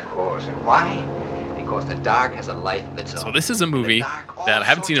dark. Of course. And why? Because the dark has a life of its own. So this is a movie that I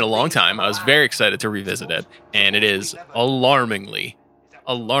haven't seen in a long time. I was very excited to revisit it, and it is alarmingly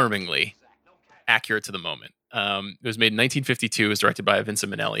accurate to the moment. It was made in 1952. It was directed by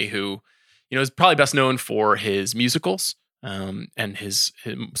Vincent Minnelli, who, is probably best known for his musicals and his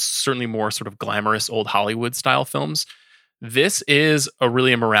certainly more sort of glamorous old Hollywood style films. This is a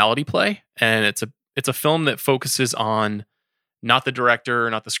morality play, and it's a film that focuses on not the director,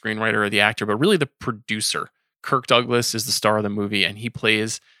 not the screenwriter or the actor, but really the producer. Kirk Douglas is the star of the movie, and he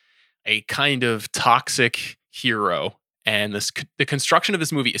plays a kind of toxic hero. And the construction of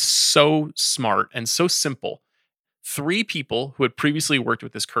this movie is so smart and so simple. 3 people who had previously worked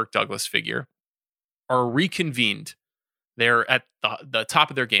with this Kirk Douglas figure are reconvened. They're at the top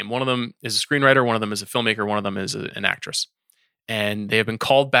of their game. One of them is a screenwriter, one of them is a filmmaker, one of them is an actress. And they have been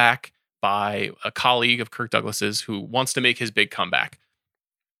called back by a colleague of Kirk Douglas's who wants to make his big comeback.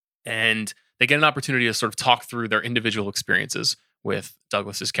 And they get an opportunity to sort of talk through their individual experiences with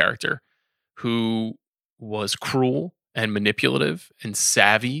Douglas's character, who was cruel and manipulative and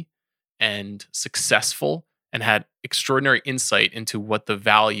savvy and successful and had extraordinary insight into what the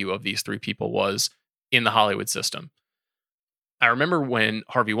value of these 3 people was in the Hollywood system. I remember when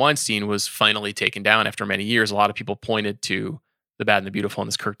Harvey Weinstein was finally taken down after many years, a lot of people pointed to The Bad and the Beautiful and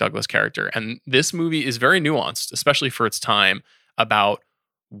this Kirk Douglas character. And this movie is very nuanced, especially for its time, about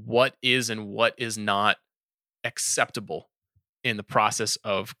what is and what is not acceptable in the process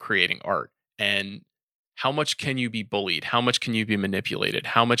of creating art. And how much can you be bullied? How much can you be manipulated?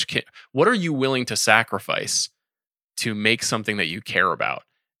 What are you willing to sacrifice to make something that you care about?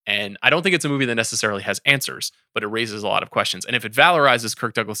 And I don't think it's a movie that necessarily has answers, but it raises a lot of questions. And if it valorizes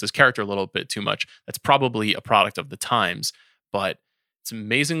Kirk Douglas's character a little bit too much, that's probably a product of the times. But it's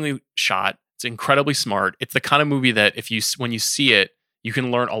amazingly shot. It's incredibly smart. It's the kind of movie that when you see it, you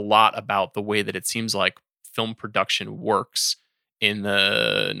can learn a lot about the way that it seems like film production works in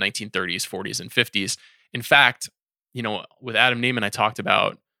the 1930s, 40s, and 50s. In fact, with Adam Naiman, I talked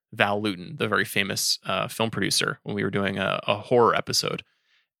about Val Lewton, the very famous film producer, when we were doing a horror episode.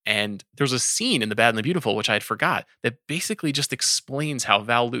 And there's a scene in The Bad and the Beautiful, which I had forgot, that basically just explains how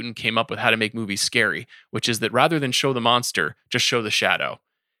Val Lewton came up with how to make movies scary, which is that rather than show the monster, just show the shadow.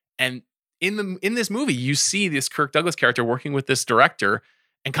 And in this movie, you see this Kirk Douglas character working with this director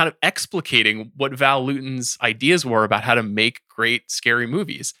and kind of explicating what Val Lewton's ideas were about how to make great scary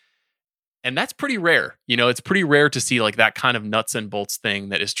movies. And that's pretty rare. It's pretty rare to see like that kind of nuts and bolts thing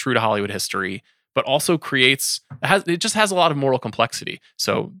that is true to Hollywood history, but also it just has a lot of moral complexity.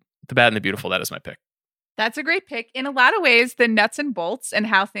 So The Bad and the Beautiful, that is my pick. That's a great pick. In a lot of ways, the nuts and bolts and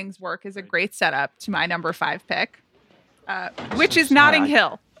how things work is a great setup to my number 5 pick, which is Notting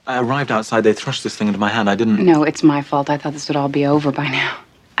Hill. I arrived outside. They thrust this thing into my hand. I didn't... No, it's my fault. I thought this would all be over by now.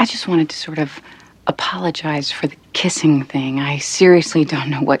 I just wanted to sort of apologize for the kissing thing. I seriously don't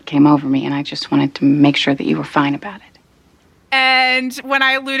know what came over me, and I just wanted to make sure that you were fine about it. And when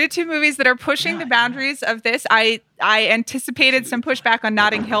I alluded to movies that are pushing the boundaries of this, I anticipated some pushback on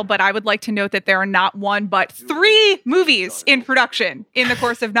Notting Hill, but I would like to note that there are not 1, but 3 movies in production in the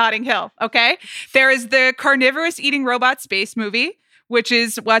course of Notting Hill, okay? There is the carnivorous eating robot space movie, which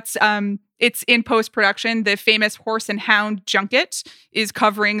is what's it's in post-production. The famous Horse and Hound junket is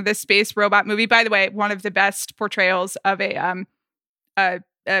covering the space robot movie. By the way, one of the best portrayals of a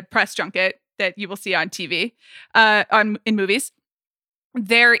press junket that you will see on TV, in movies.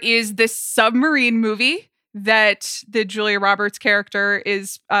 There is this submarine movie that the Julia Roberts character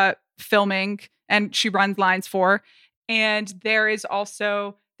is filming, and she runs lines for. And there is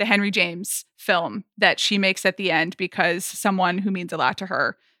also the Henry James film that she makes at the end because someone who means a lot to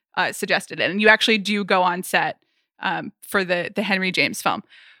her suggested it. And you actually do go on set for the Henry James film.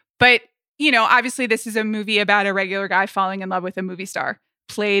 But, obviously this is a movie about a regular guy falling in love with a movie star,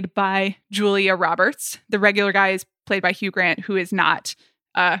 played by Julia Roberts. The regular guy is played by Hugh Grant, who is not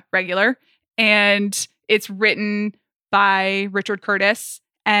regular. And it's written by Richard Curtis,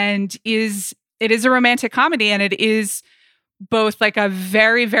 and it is a romantic comedy, and it is both like a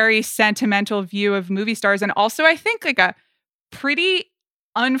very, very sentimental view of movie stars, and also I think like a pretty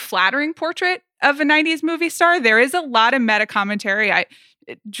unflattering portrait of a 90s movie star. There is a lot of meta commentary.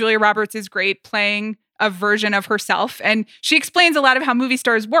 Julia Roberts is great playing a version of herself, and she explains a lot of how movie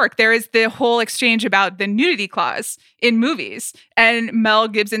stars work. There is the whole exchange about the nudity clause in movies and Mel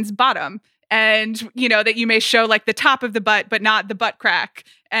Gibson's bottom, and that you may show like the top of the butt but not the butt crack,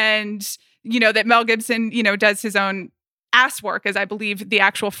 and that Mel Gibson does his own ass work, as I believe the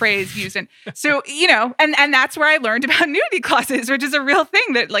actual phrase used. And so and that's where I learned about nudity clauses, which is a real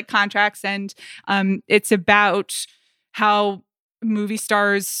thing that like contracts, and it's about how movie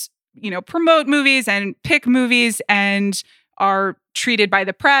stars promote movies and pick movies and are treated by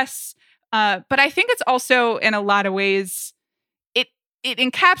the press. But I think it's also, in a lot of ways, it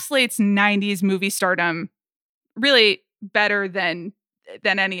encapsulates 90s movie stardom really better than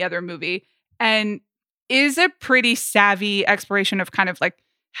any other movie, and is a pretty savvy exploration of kind of like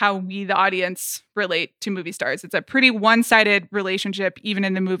how we, the audience, relate to movie stars. It's a pretty one-sided relationship. Even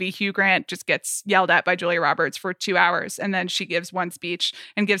in the movie, Hugh Grant just gets yelled at by Julia Roberts for 2 hours, and then she gives one speech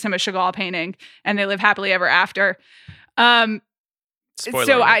and gives him a Chagall painting, and they live happily ever after. Spoiler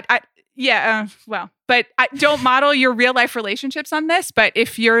so alert. But I don't model your real life relationships on this. But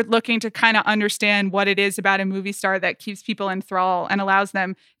if you're looking to kind of understand what it is about a movie star that keeps people in thrall and allows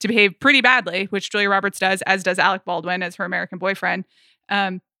them to behave pretty badly, which Julia Roberts does, as does Alec Baldwin as her American boyfriend,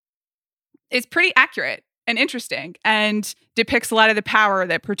 is pretty accurate and interesting, and depicts a lot of the power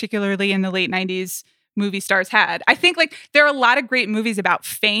that particularly in the late 90s movie stars had. I think like there are a lot of great movies about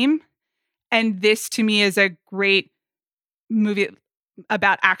fame, and this to me is a great movie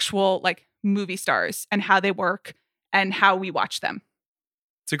about actual like movie stars and how they work and how we watch them.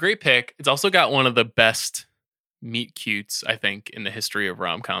 It's a great pick. It's also got one of the best meet cutes, I think, in the history of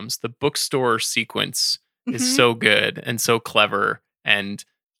rom-coms. The bookstore sequence is so good and so clever, and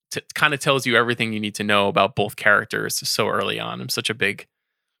kind of tells you everything you need to know about both characters so early on. I'm such a big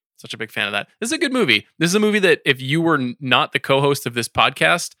fan of that. This is a good movie. This is a movie that if you were not the co-host of this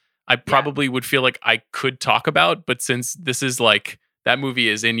podcast, I probably would feel like I could talk about, but since this is like that movie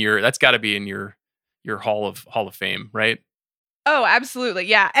is that's got to be in your Hall of Fame, right? Oh, absolutely.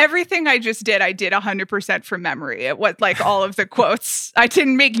 Yeah. Everything I just did, I did 100% from memory. It was like all of the quotes. I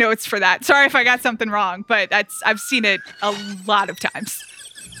didn't make notes for that. Sorry if I got something wrong, but I've seen it a lot of times.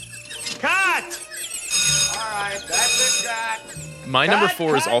 Cut! All right, that's a cut. My number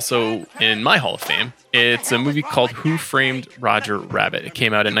 4 is also in my Hall of Fame. It's a movie called Who Framed Roger Rabbit. It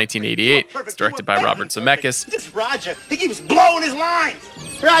came out in 1988. It's directed by Robert Zemeckis. This Roger, he keeps blowing his lines.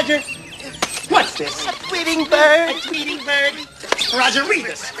 Roger, what's this? A tweeting bird. A tweeting bird. Roger, read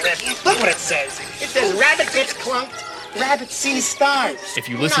this. Look what it says. It says rabbit gets clunked, rabbit sees stars. If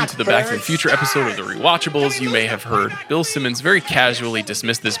you listen to the Back to the Future episode of The Rewatchables, you may have heard Bill Simmons very casually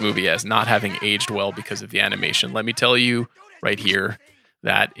dismiss this movie as not having aged well because of the animation. Let me tell you right here,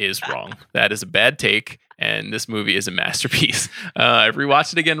 that is wrong. That is a bad take, and this movie is a masterpiece. I've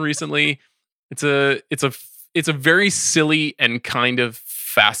rewatched it again recently. It's a very silly and kind of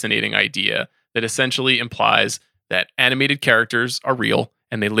fascinating idea that essentially implies that animated characters are real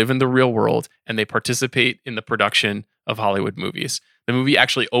and they live in the real world and they participate in the production of Hollywood movies. The movie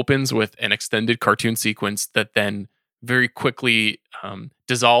actually opens with an extended cartoon sequence that then very quickly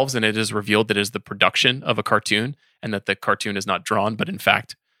dissolves, and it is revealed that it is the production of a cartoon and that the cartoon is not drawn, but in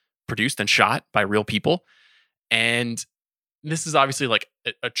fact produced and shot by real people. And this is obviously like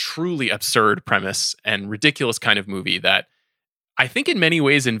a truly absurd premise and ridiculous kind of movie that I think in many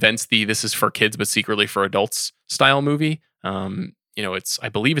ways invents the "this is for kids but secretly for adults" style movie. I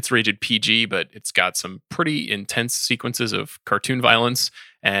believe it's rated PG, but it's got some pretty intense sequences of cartoon violence,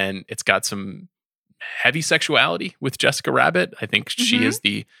 and it's got some heavy sexuality with Jessica Rabbit. I think she is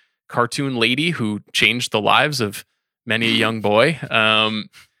the cartoon lady who changed the lives of many a young boy.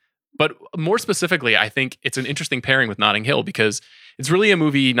 But more specifically, I think it's an interesting pairing with Notting Hill because it's really a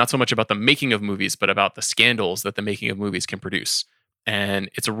movie not so much about the making of movies, but about the scandals that the making of movies can produce. And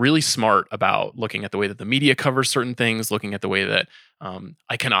it's really smart about looking at the way that the media covers certain things, looking at the way that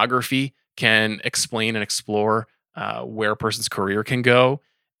iconography can explain and explore where a person's career can go.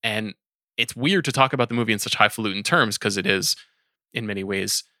 And it's weird to talk about the movie in such highfalutin terms because it is, in many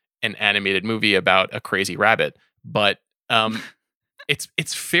ways, an animated movie about a crazy rabbit. But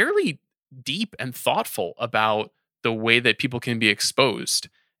it's fairly deep and thoughtful about the way that people can be exposed.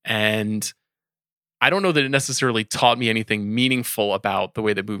 And I don't know that it necessarily taught me anything meaningful about the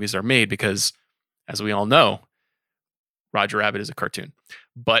way that movies are made because, as we all know, Roger Rabbit is a cartoon.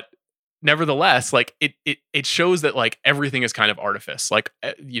 But nevertheless, like it shows that like everything is kind of artifice. Like,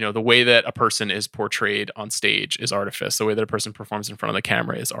 the way that a person is portrayed on stage is artifice. The way that a person performs in front of the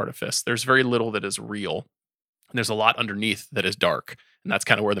camera is artifice. There's very little that is real. And there's a lot underneath that is dark. And that's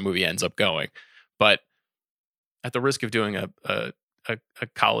kind of where the movie ends up going. But at the risk of doing a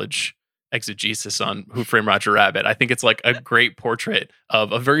college exegesis on Who Framed Roger Rabbit, I think it's like a great portrait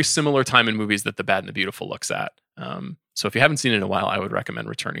of a very similar time in movies that The Bad and the Beautiful looks at. So if you haven't seen it in a while, I would recommend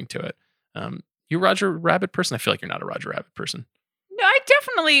returning to it. You a Roger Rabbit person? I feel like you're not a Roger Rabbit person. No, I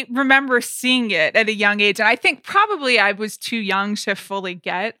definitely remember seeing it at a young age. And I think probably I was too young to fully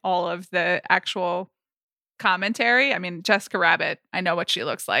get all of the actual commentary. I mean, Jessica Rabbit, I know what she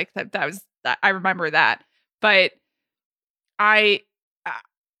looks like. I remember that. But I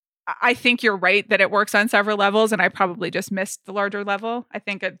think you're right that it works on several levels, and I probably just missed the larger level. I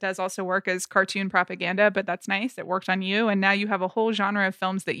think it does also work as cartoon propaganda, but that's nice. It worked on you, and now you have a whole genre of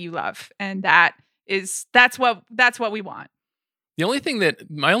films that you love, and that's what we want.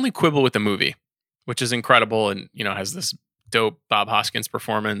 My only quibble with the movie, which is incredible and has this dope Bob Hoskins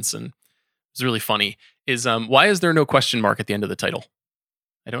performance and it's really funny, is why is there no question mark at the end of the title?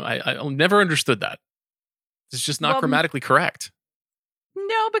 I never understood that. It's just not grammatically correct.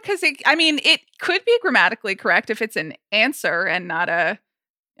 No, because it could be grammatically correct if it's an answer and not a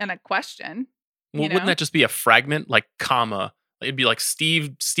question. Well, wouldn't that just be a fragment, like comma? It'd be like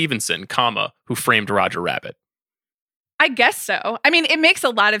Steve Stevenson, comma, who framed Roger Rabbit. I guess so. I mean, it makes a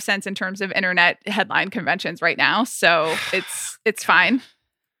lot of sense in terms of internet headline conventions right now, so it's fine.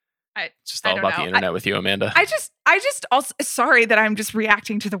 It's just all about the internet with you, Amanda. I just also sorry that I'm just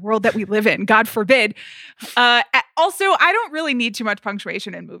reacting to the world that we live in. God forbid. Also, I don't really need too much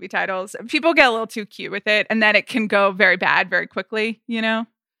punctuation in movie titles. People get a little too cute with it, and then it can go very bad very quickly.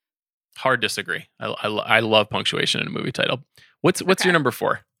 Hard disagree. I love punctuation in a movie title. What's your number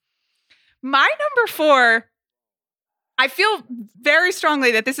 4? My number 4. I feel very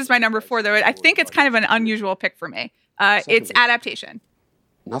strongly that this is my number 4, though. I think it's kind of an unusual pick for me. It's adaptation.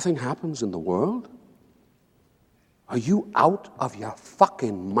 Nothing happens in the world? Are you out of your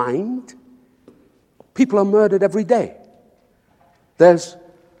fucking mind? People are murdered every day. There's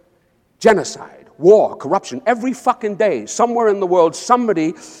genocide, war, corruption. Every fucking day, somewhere in the world,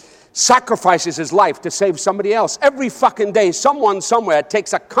 somebody sacrifices his life to save somebody else. Every fucking day, someone somewhere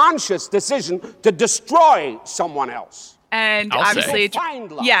takes a conscious decision to destroy someone else. And obviously,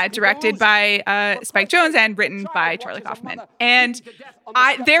 directed by Spike Jonze and written by Charlie Kaufman. And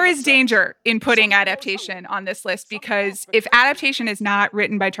there is danger in putting adaptation on this list because if adaptation is not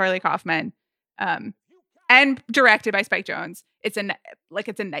written by Charlie Kaufman and directed by Spike Jonze, it's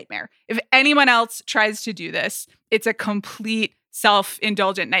a nightmare. If anyone else tries to do this, it's a complete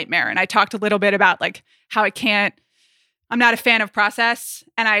self-indulgent nightmare. And I talked a little bit about like how I'm not a fan of process,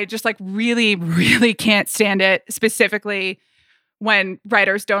 and I just like really, really can't stand it, specifically when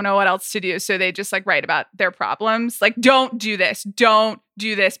writers don't know what else to do. So they just like write about their problems. Like, don't do this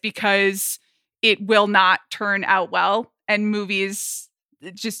because it will not turn out well. And movies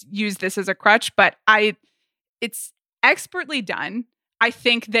just use this as a crutch, but it's expertly done. I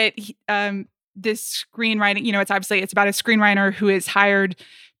think that this screenwriting, it's about a screenwriter who is hired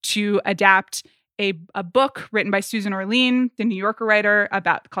to adapt a book written by Susan Orlean, the New Yorker writer,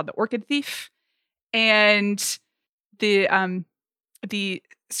 called The Orchid Thief. And the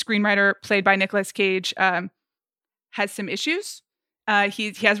screenwriter played by Nicolas Cage has some issues.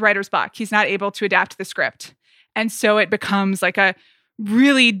 He has writer's block. He's not able to adapt the script. And so it becomes like a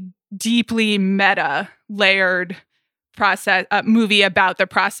really deeply meta layered movie about the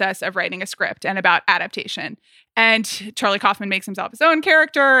process of writing a script and about adaptation. And Charlie Kaufman makes himself his own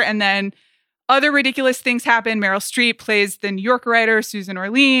character. And then other ridiculous things happen. Meryl Streep plays the New Yorker writer, Susan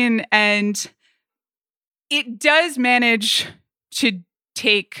Orlean. And it does manage to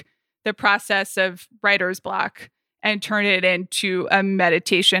take the process of writer's block and turn it into a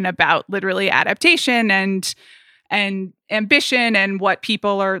meditation about literally adaptation and ambition and what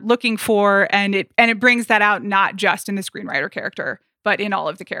people are looking for. And it brings that out not just in the screenwriter character, but in all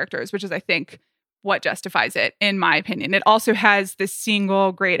of the characters, which is, I think, what justifies it, in my opinion. It also has the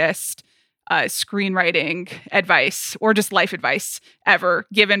single greatest screenwriting advice or just life advice ever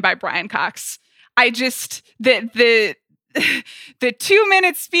given by Brian Cox. The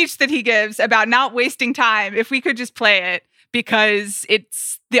 2-minute speech that he gives about not wasting time, if we could just play it, because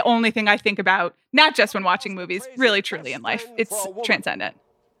it's the only thing I think about, not just when watching movies, really truly in life. It's transcendent.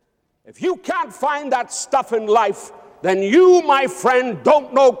 If you can't find that stuff in life, then you, my friend,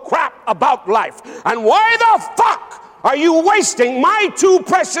 don't know crap about life. And why the fuck are you wasting my 2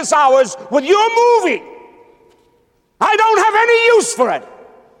 precious hours with your movie? I don't have any use for it.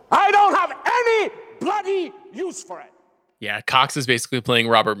 I don't have any bloody use for it. Yeah, Cox is basically playing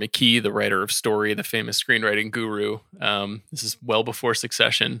Robert McKee, the writer of Story, the famous screenwriting guru. This is well before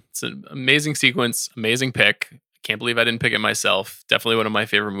Succession. It's an amazing sequence, amazing pick. Can't believe I didn't pick it myself. Definitely one of my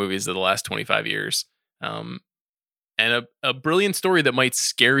favorite movies of the last 25 years. And a brilliant story that might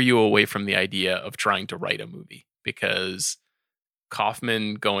scare you away from the idea of trying to write a movie, because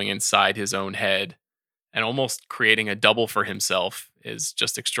Kaufman going inside his own head and almost creating a double for himself is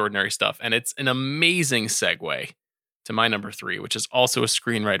just extraordinary stuff. And it's an amazing segue to my number 3, which is also a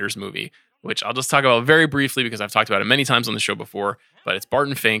screenwriter's movie, which I'll just talk about very briefly because I've talked about it many times on the show before, but it's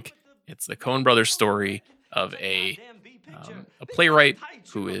Barton Fink. It's the Coen brothers story of a playwright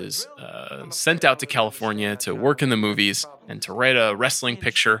who is sent out to California to work in the movies and to write a wrestling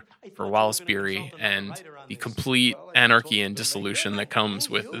picture for Wallace Beery, and the complete anarchy and dissolution that comes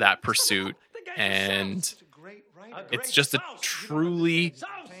with that pursuit. And it's just a truly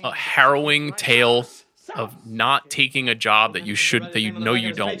harrowing tale of not taking a job that you know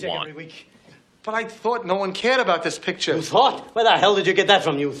you don't want. But I thought no one cared about this picture. You thought? Where the hell did you get that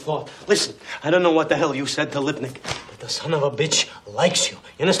from, you thought? Listen, I don't know what the hell you said to Lipnick, but the son of a bitch likes you.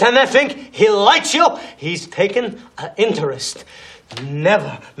 You understand that, Fink? He likes you. He's taken an interest.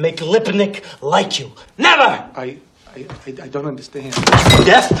 Never make Lipnick like you. Never! I don't understand.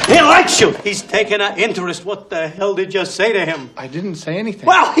 Deaf? He likes you. He's taken an interest. What the hell did you say to him? I didn't say anything.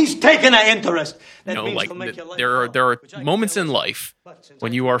 Well, he's taken an interest. That No, means like to make your life there are moments in life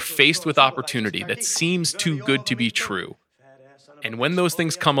when you are faced with opportunity that seems too good to be true. And when those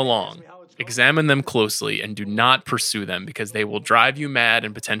things come along, examine them closely and do not pursue them, because they will drive you mad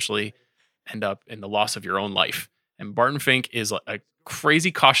and potentially end up in the loss of your own life. And Barton Fink is a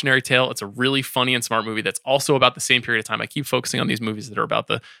crazy cautionary tale. It's a really funny and smart movie that's also about the same period of time. I keep focusing on these movies that are about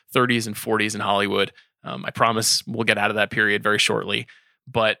the 30s and 40s in Hollywood. I promise we'll get out of that period very shortly.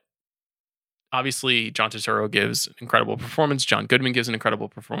 But obviously, John Turturro gives an incredible performance. John Goodman gives an incredible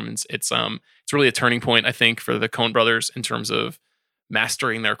performance. It's really a turning point, I think, for the Coen brothers in terms of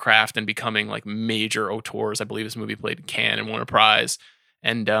mastering their craft and becoming like major auteurs. I believe this movie played in Cannes and won a prize.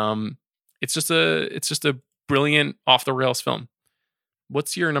 And it's just a brilliant off the rails film.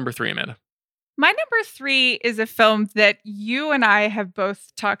 What's your number 3, Amanda? My number 3 is a film that you and I have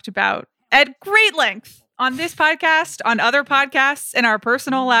both talked about at great length on this podcast, on other podcasts, in our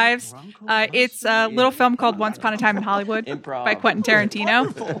personal lives. It's a little film called Once Upon a Time in Hollywood by Quentin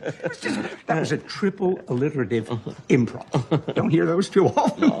Tarantino. That was a triple alliterative improv. Don't hear those too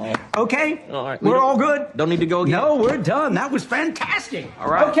often. Okay? All right. We're all good? Don't need to go again? No, we're done. That was fantastic. All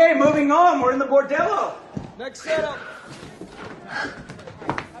right. Okay, moving on. We're in the bordello. Next setup.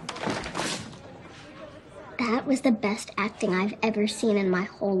 That was the best acting I've ever seen in my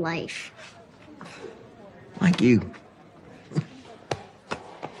whole life. Like you.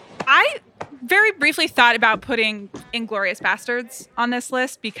 I very briefly thought about putting Inglourious Bastards on this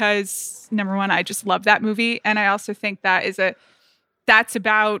list because, number one, I just love that movie. And I also think that's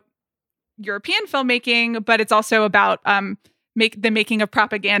about European filmmaking, but it's also about the making of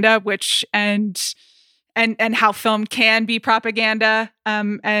propaganda, which and how film can be propaganda,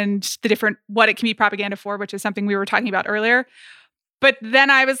 and the different what it can be propaganda for, which is something we were talking about earlier. But then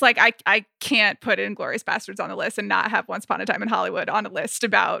I was like, I can't put Inglourious Bastards on the list and not have Once Upon a Time in Hollywood on a list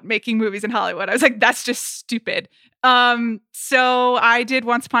about making movies in Hollywood. I was like, that's just stupid. So I did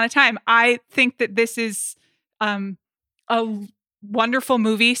Once Upon a Time. I think that this is a wonderful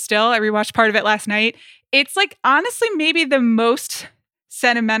movie still. I rewatched part of it last night. It's like, honestly, maybe the most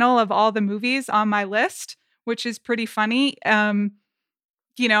sentimental of all the movies on my list, which is pretty funny.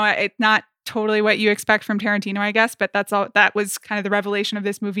 It's not totally what you expect from Tarantino, I guess, but that was kind of the revelation of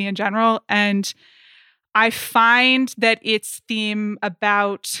this movie in general. And I find that its theme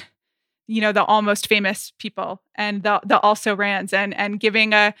about, the almost famous people and the also rans and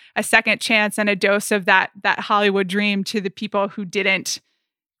giving a second chance and a dose of that Hollywood dream to the people who didn't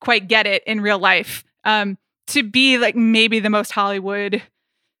quite get it in real life, to be like maybe the most Hollywood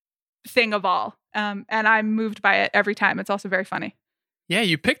thing of all. And I'm moved by it every time. It's also very funny. Yeah,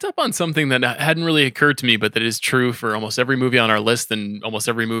 you picked up on something that hadn't really occurred to me, but that is true for almost every movie on our list and almost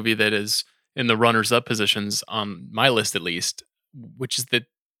every movie that is in the runners-up positions on my list, at least, which is that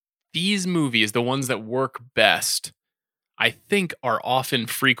these movies, the ones that work best, I think are often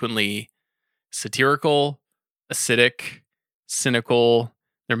frequently satirical, acidic, cynical.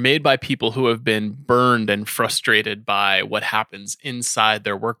 They're made by people who have been burned and frustrated by what happens inside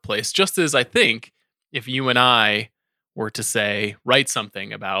their workplace. Just as I think if you and I were to say, write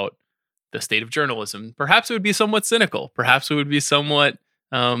something about the state of journalism, perhaps it would be somewhat cynical. Perhaps it would be somewhat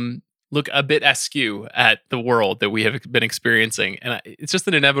look a bit askew at the world that we have been experiencing. And it's just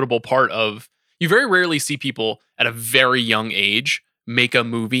an inevitable part of, you very rarely see people at a very young age make a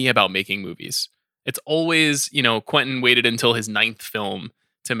movie about making movies. It's always, Quentin waited until his 9th film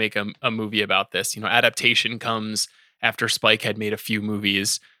to make a movie about this. Adaptation comes after Spike had made a few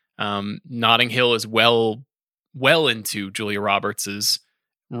movies. Notting Hill is well into Julia Roberts's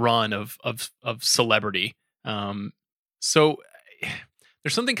run of celebrity. So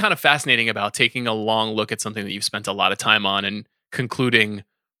there's something kind of fascinating about taking a long look at something that you've spent a lot of time on and concluding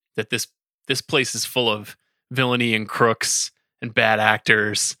that this place is full of villainy and crooks and bad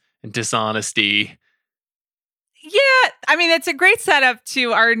actors and dishonesty. Yeah, I mean, it's a great setup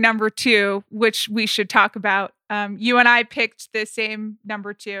to our number 2, which we should talk about. You and I picked the same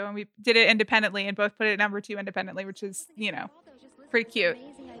number 2, and we did it independently and both put it at number 2 independently, which is, pretty cute.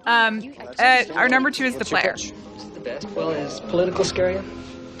 Our number 2 is The Player. The best. Well, is political scare you?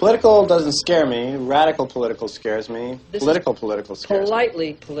 Political doesn't scare me. Radical political scares me. Political scares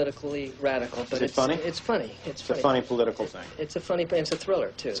me. Politically radical. But is it funny? It's funny. It's funny. A funny political thing. It's a funny, it's a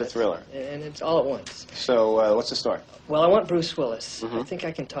thriller, too. It's a thriller. And it's all at once. So, what's the story? Well, I want Bruce Willis. I think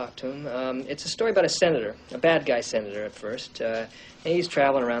I can talk to him. It's a story about a senator, a bad guy senator at first. And he's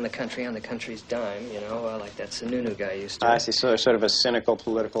traveling around the country on the country's dime, like that Sununu guy used to. I see. So sort of a cynical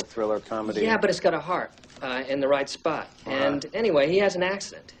political thriller comedy. Yeah, but it's got a heart in the right spot. And anyway, he has an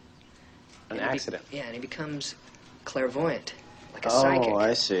accident. An accident? And he becomes clairvoyant, like a psychic. Oh,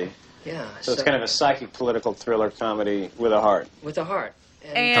 I see. Yeah. So it's kind of a psychic political thriller comedy with a heart. With a heart.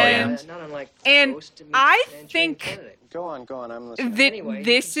 And not unlike Ghost I think Go on, I'm listening.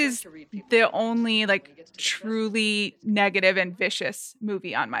 This is the only truly negative and vicious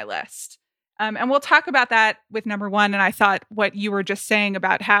movie on my list. And we'll talk about that with number 1. And I thought what you were just saying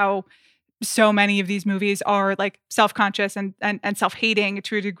about how so many of these movies are self-conscious and self-hating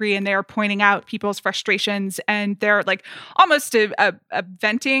to a degree, and they're pointing out people's frustrations, and they're almost a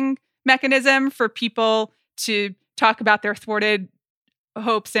venting mechanism for people to talk about their thwarted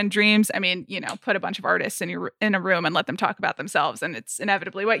hopes and dreams. I mean, put a bunch of artists in a room and let them talk about themselves, and it's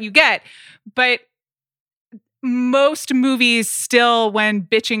inevitably what you get. But most movies still, when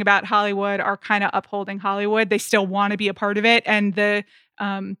bitching about Hollywood, are kind of upholding Hollywood. They still want to be a part of it, and the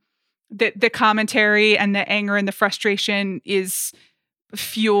commentary and the anger and the frustration is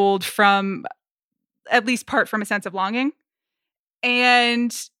fueled from, at least part from, a sense of longing.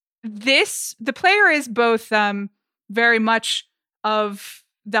 And The Player is both very much of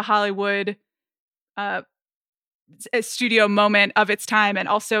the Hollywood studio moment of its time, and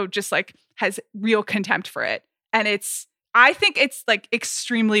also just has real contempt for it. And I think it's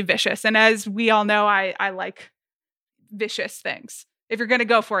extremely vicious. And as we all know, I like vicious things. If you're going to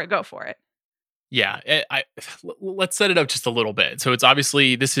go for it, go for it. Yeah, let's set it up just a little bit. So it's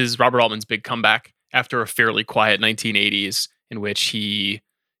obviously, this is Robert Altman's big comeback after a fairly quiet 1980s in which he,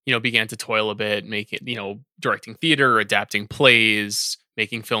 began to toil a bit, directing theater, adapting plays,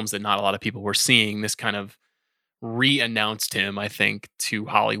 making films that not a lot of people were seeing. This kind of re-announced him, I think, to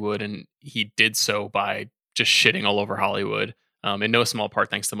Hollywood, and he did so by just shitting all over Hollywood, in no small part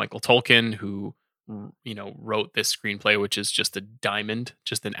thanks to Michael Tolkien, who wrote this screenplay, which is just a diamond,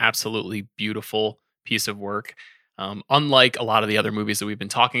 just an absolutely beautiful piece of work. Unlike a lot of the other movies that we've been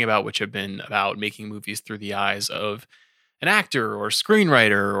talking about, which have been about making movies through the eyes of an actor or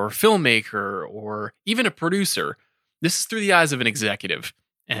screenwriter or filmmaker or even a producer, this is through the eyes of an executive.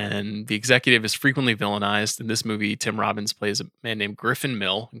 And the executive is frequently villainized. In this movie, Tim Robbins plays a man named Griffin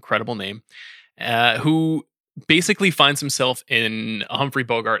Mill, incredible name, who basically finds himself in a Humphrey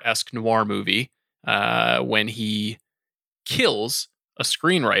Bogart-esque noir movie when he kills a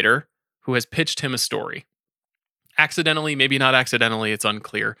screenwriter who has pitched him a story. Accidentally, maybe not accidentally, it's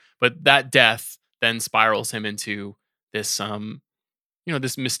unclear. But that death then spirals him into this,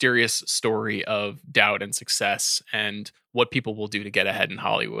 this mysterious story of doubt and success and what people will do to get ahead in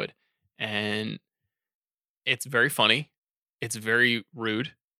Hollywood. And it's very funny. It's very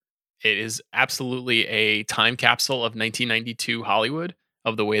rude. It is absolutely a time capsule of 1992 Hollywood,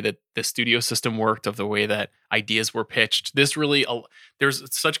 of the way that the studio system worked, of the way that ideas were pitched. This really, there's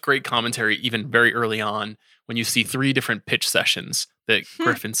such great commentary even very early on when you see 3 different pitch sessions that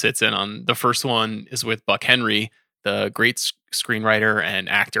Griffin sits in on. The first one is with Buck Henry, the great screenwriter and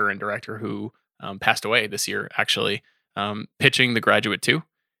actor and director who passed away this year, actually, pitching The Graduate 2.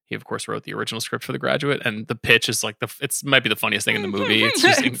 He, of course, wrote the original script for The Graduate, and the pitch is like it might be the funniest thing in the movie. It's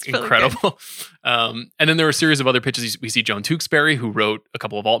just it's incredible. And then there are a series of other pitches. We see Joan Tewksbury, who wrote a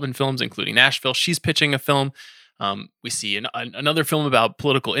couple of Altman films, including Nashville. She's pitching a film. We see another film about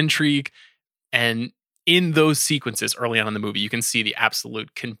political intrigue. And in those sequences early on in the movie, you can see the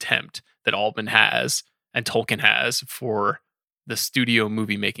absolute contempt that Altman has and Tolkien has for the studio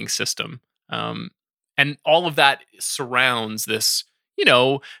movie making system. And all of that surrounds this,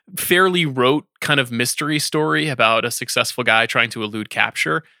 fairly rote kind of mystery story about a successful guy trying to elude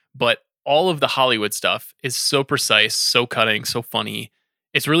capture. But all of the Hollywood stuff is so precise, so cutting, so funny.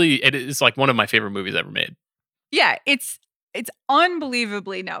 It is like one of my favorite movies ever made. Yeah, it's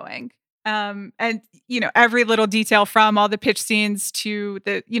unbelievably knowing. And every little detail, from all the pitch scenes to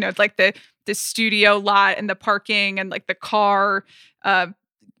the, like the studio lot and the parking and like the car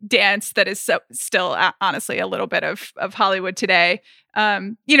dance that is still honestly a little bit of Hollywood today.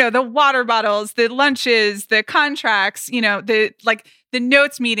 The water bottles, the lunches, the contracts, the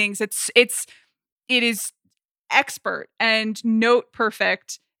notes meetings. It is expert and note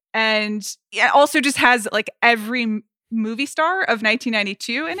perfect, and it also just has like every movie star of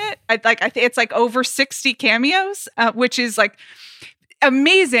 1992 in it. I think it's like over 60 cameos, which is like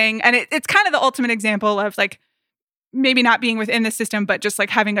amazing, and it's kind of the ultimate example of like maybe not being within the system, but just like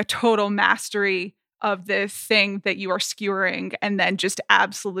having a total mastery of the thing that you are skewering, and then just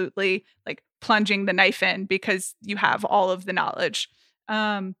absolutely like plunging the knife in because you have all of the knowledge.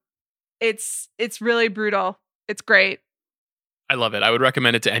 It's really brutal. It's great. I love it. I would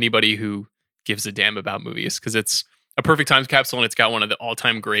recommend it to anybody who gives a damn about movies, because it's a perfect time capsule and it's got one of the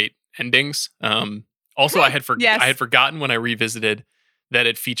all-time great endings. Also, I had forgotten when I revisited that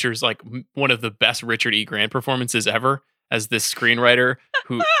it features like one of the best Richard E. Grant performances ever as this screenwriter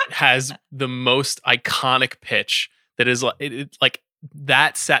who has the most iconic pitch that is like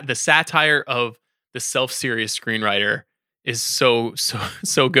that the satire of the self-serious screenwriter is so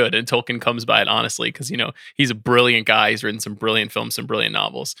good. And Tolkien comes by it honestly, because he's a brilliant guy. He's written some brilliant films, some brilliant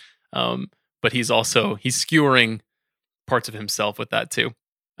novels. But he's skewering parts of himself with that too.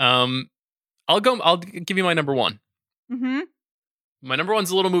 I'll give you my number one. Mm-hmm. My number one's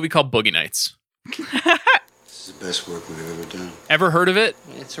a little movie called Boogie Nights. This is the best work we've ever done. Ever heard of it?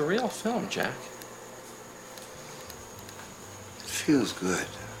 It's a real film, Jack. It feels good.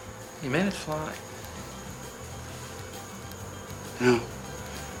 You made it fly.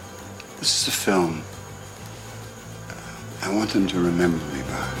 This is a film I want them to remember me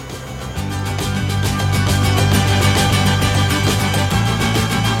by.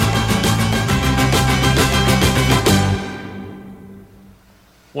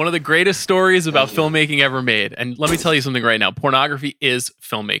 One of the greatest stories about filmmaking ever made. And let me tell you something right now. Pornography is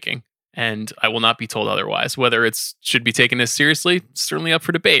filmmaking, and I will not be told otherwise. Whether it should be taken as seriously, certainly up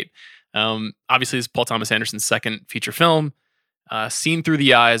for debate. Obviously, this is Paul Thomas Anderson's second feature film, seen through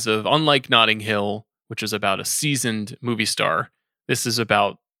the eyes of, unlike Notting Hill, which is about a seasoned movie star, this is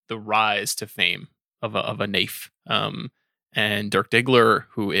about the rise to fame of a naif. And Dirk Diggler,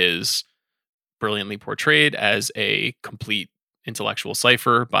 who is brilliantly portrayed as a complete intellectual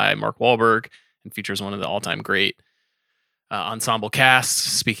cipher by Mark Wahlberg, and features one of the all-time great ensemble casts.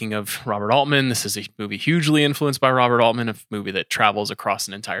 Speaking of Robert Altman, this is a movie hugely influenced by Robert Altman, a movie that travels across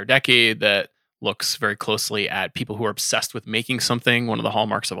an entire decade, that looks very closely at people who are obsessed with making something, one of the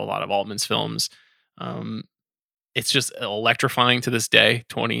hallmarks of a lot of Altman's films. It's just electrifying to this day,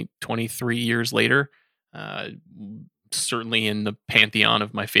 23 years later. Certainly in the pantheon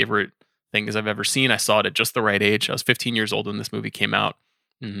of my favorite things I've ever seen. I saw it at just the right age. I was 15 years old when this movie came out.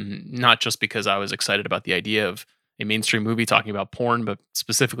 Not just because I was excited about the idea of a mainstream movie talking about porn, but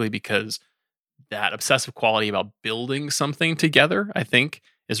specifically because that obsessive quality about building something together, I think,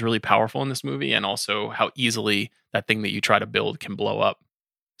 is really powerful in this movie, and also how easily that thing that you try to build can blow up.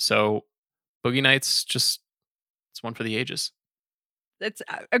 So Boogie Nights, it's one for the ages. It's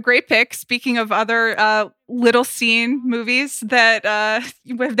a great pick. Speaking of other little scene movies that have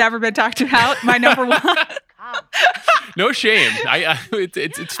never been talked about, my number one. No shame.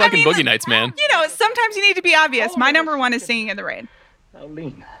 It's fucking Boogie Nights, man. You know, sometimes you need to be obvious. My number one is Singing in the Rain. Now,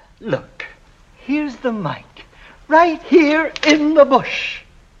 Lena, look. Here's the mic. Right here in the bush.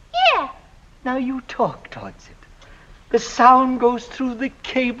 Yeah. Now you talk towards it. The sound goes through the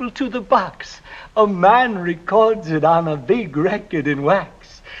cable to the box. A man records it on a big record in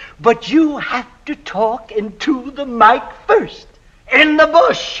wax. But you have to talk into the mic first. In the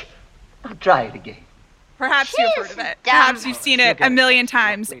bush. Now try it again. Perhaps you've heard of it. Perhaps you've seen it a million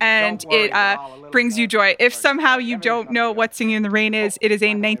times, and it brings you joy. If somehow you don't know what Singing in the Rain is, it is a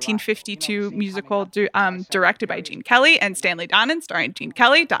 1952 musical directed by Gene Kelly and Stanley Donen, starring Gene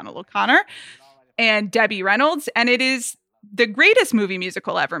Kelly, Donald O'Connor, and Debbie Reynolds. And it is the greatest movie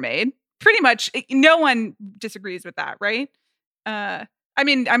musical ever made. Pretty much, no one disagrees with that, right? I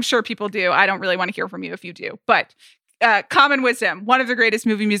mean, I'm sure people do. I don't really want to hear from you if you do, but common wisdom, one of the greatest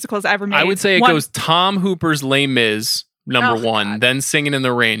movie musicals ever made. I would say it goes Tom Hooper's Les Mis, number one, God. Then Singing in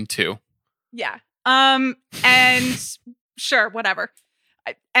the Rain, 2. Yeah. And sure, whatever.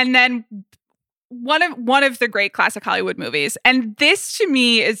 And then one of the great classic Hollywood movies. And this to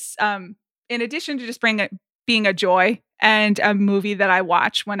me is, in addition to just being a joy and a movie that I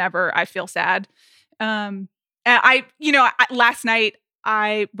watch whenever I feel sad. Last night,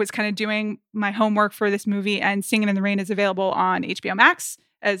 I was kind of doing my homework for this movie, and Singing in the Rain is available on HBO Max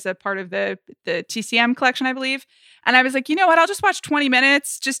as a part of the TCM collection, I believe. And I was like, you know what? I'll just watch 20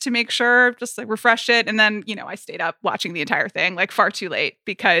 minutes just to make sure, just like refresh it. And then, I stayed up watching the entire thing like far too late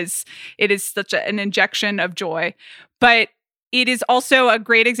because it is such an injection of joy. But it is also a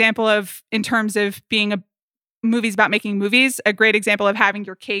great example of, in terms of being movies about making movies, a great example of having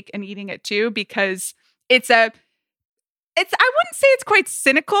your cake and eating it too, because I wouldn't say it's quite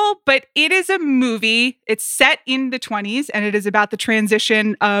cynical, but it is a movie. It's set in the 20s, and it is about the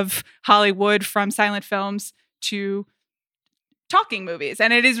transition of Hollywood from silent films to talking movies.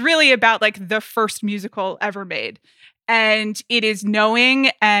 And it is really about like the first musical ever made. And it is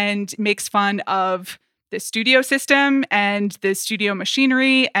knowing and makes fun of the studio system and the studio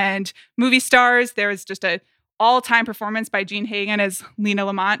machinery and movie stars. There is just a all-time performance by Jean Hagen as Lena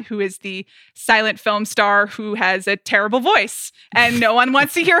Lamont, who is the silent film star who has a terrible voice and no one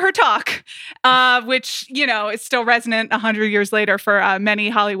wants to hear her talk, which, is still resonant 100 years later for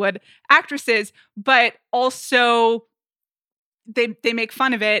many Hollywood actresses. But also they make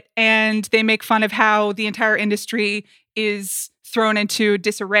fun of it, and they make fun of how the entire industry is thrown into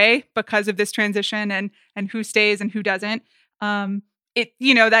disarray because of this transition and who stays and who doesn't.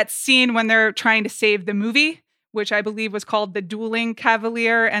 That scene when they're trying to save the movie, which I believe was called the Dueling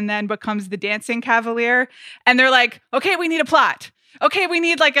Cavalier and then becomes the Dancing Cavalier. And they're like, okay, we need a plot. Okay, we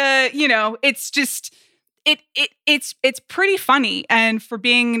need like it's just, it's pretty funny. And for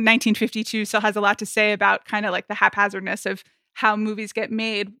being 1952, still has a lot to say about kind of like the haphazardness of how movies get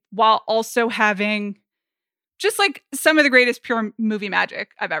made, while also having just like some of the greatest pure movie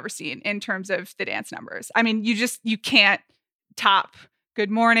magic I've ever seen in terms of the dance numbers. I mean, you can't top Good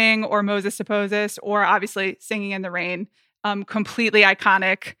Morning or Moses Supposes, or obviously Singing in the Rain. Completely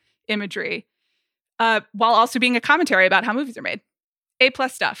iconic imagery, while also being a commentary about how movies are made. A+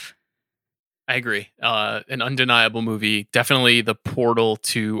 stuff. I agree. An undeniable movie. Definitely the portal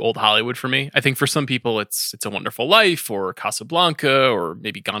to old Hollywood for me. I think for some people it's A Wonderful Life or Casablanca or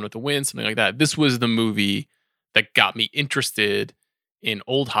maybe Gone with the Wind, something like that. This was the movie that got me interested in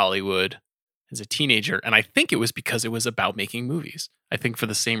old Hollywood as a teenager. And I think it was because it was about making movies. I think for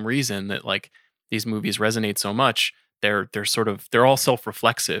the same reason that like these movies resonate so much, they're all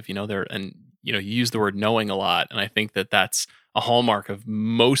self-reflexive, you use the word knowing a lot. And I think that that's a hallmark of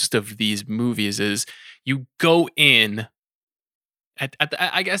most of these movies is you go in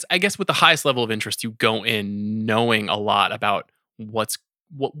I guess with the highest level of interest, you go in knowing a lot about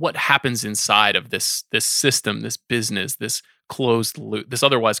what happens inside of this system, this business, this closed loop, this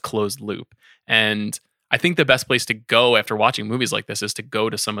otherwise closed loop. And I think the best place to go after watching movies like this is to go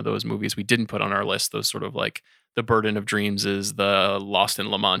to some of those movies we didn't put on our list, those sort of like The Burden of Dreams, is the Lost in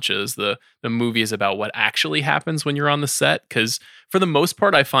La Manchas, the movies about what actually happens when you're on the set. Because for the most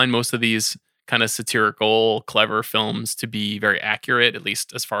part, I find most of these kind of satirical, clever films to be very accurate, at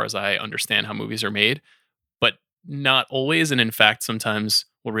least as far as I understand how movies are made, but not always. And in fact, sometimes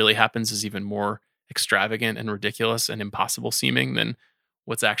what really happens is even more extravagant and ridiculous and impossible seeming than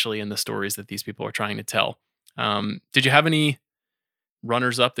what's actually in the stories that these people are trying to tell. Did you have any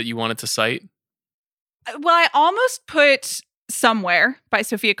runners up that you wanted to cite? Well, I almost put Somewhere by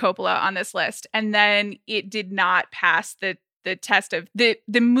Sofia Coppola on this list, and then it did not pass the test of the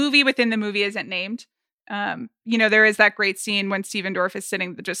movie within the movie isn't named. There is that great scene when Steven Dorff is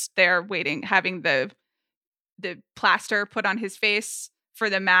sitting just there waiting, having the plaster put on his face for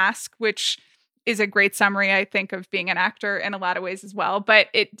the mask, which is a great summary, I think, of being an actor in a lot of ways as well. But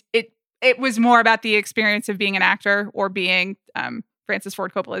it was more about the experience of being an actor or being Francis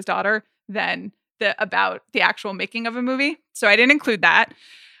Ford Coppola's daughter than about the actual making of a movie. So I didn't include that.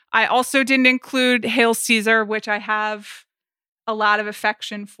 I also didn't include Hail Caesar, which I have a lot of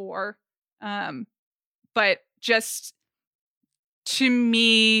affection for. But just to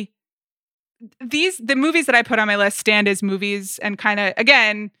me, the movies that I put on my list stand as movies and kind of,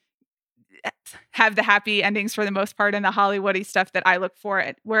 again, have the happy endings for the most part and the Hollywoody stuff that I look for.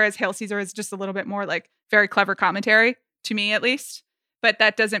 Whereas Hail Caesar is just a little bit more like very clever commentary, to me at least. But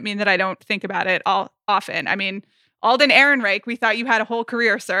that doesn't mean that I don't think about it all often. I mean, Alden Ehrenreich, we thought you had a whole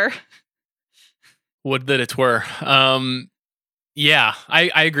career, sir. Would that it were. Yeah,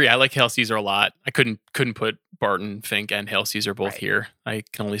 I agree. I like Hail Caesar a lot. I couldn't put Barton Fink and Hail Caesar both here. I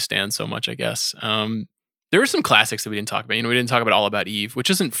can only stand so much, I guess. There were some classics that we didn't talk about. We didn't talk about All About Eve,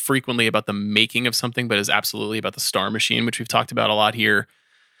 which isn't frequently about the making of something, but is absolutely about the Star Machine, which we've talked about a lot here.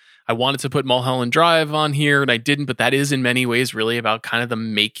 I wanted to put Mulholland Drive on here, and I didn't, but that is in many ways really about kind of the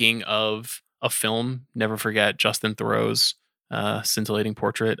making of a film. Never forget Justin Theroux's scintillating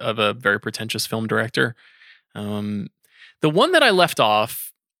portrait of a very pretentious film director. The one that I left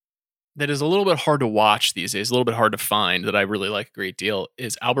off that is a little bit hard to watch these days, a little bit hard to find, that I really like a great deal,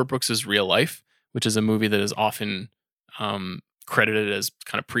 is Albert Brooks's Real Life, which is a movie that is often credited as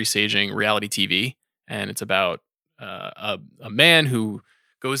kind of presaging reality TV. And it's about a man who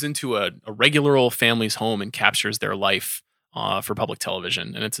goes into a regular old family's home and captures their life for public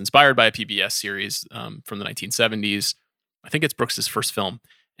television. And it's inspired by a PBS series from the 1970s. I think it's Brooks's first film.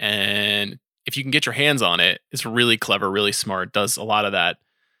 And if you can get your hands on it, it's really clever, really smart. Does a lot of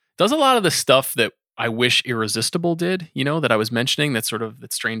the stuff that I wish Irresistible did, that I was mentioning, that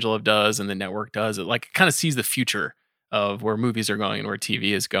Strangelove does and the network does. It kind of sees the future of where movies are going and where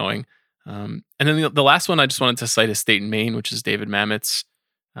TV is going. And then the last one I just wanted to cite is State and Maine, which is David Mamet's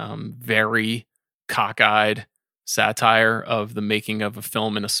very cockeyed satire of the making of a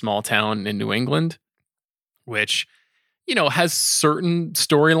film in a small town in New England, which, has certain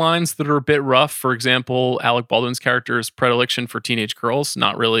storylines that are a bit rough. For example, Alec Baldwin's character's predilection for teenage girls,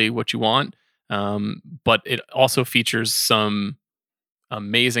 not really what you want. But it also features some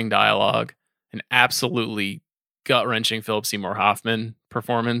amazing dialogue, an absolutely gut-wrenching Philip Seymour Hoffman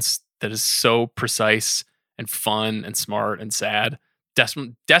performance that is so precise and fun and smart and sad.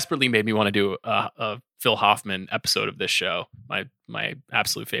 Desperately made me want to do a Phil Hoffman episode of this show. My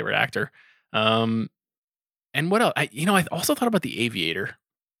absolute favorite actor. And what else? I also thought about The Aviator,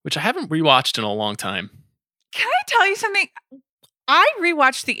 which I haven't rewatched in a long time. Can I tell you something? I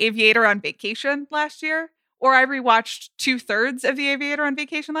rewatched The Aviator on vacation last year, or I rewatched 2/3 of The Aviator on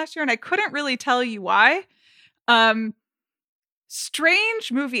vacation last year, and I couldn't really tell you why.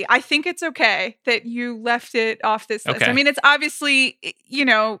 Strange movie. I think it's okay that you left it off this list. Okay. I mean, it's obviously,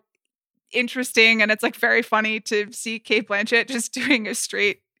 interesting, and it's very funny to see Cate Blanchett just doing a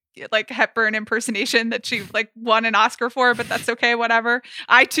straight Hepburn impersonation that she won an Oscar for, but that's okay, whatever.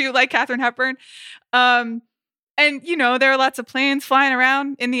 I too like Katharine Hepburn. And there are lots of planes flying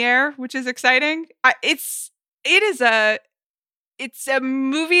around in the air, which is exciting. It's a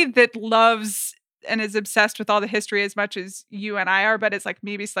movie that loves and is obsessed with all the history as much as you and I are, but it's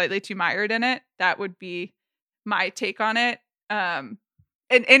maybe slightly too mired in it. That would be my take on it. And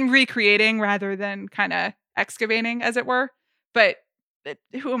recreating rather than kind of excavating, as it were. But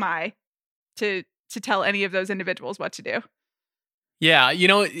who am I to tell any of those individuals what to do? Yeah,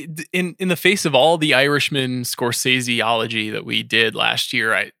 in the face of all the Irishman Scorseseology that we did last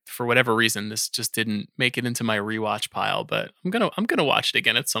year, for whatever reason this just didn't make it into my rewatch pile. But I'm gonna watch it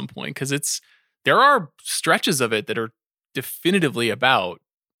again at some point, because there are stretches of it that are definitively about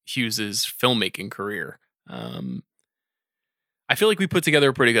Hughes's filmmaking career. I feel like we put together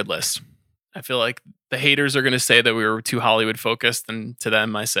a pretty good list. I feel like the haters are going to say that we were too Hollywood focused, and to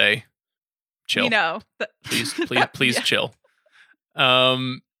them I say, chill. Please yeah. chill.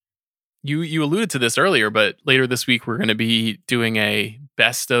 You alluded to this earlier, but later this week we're going to be doing a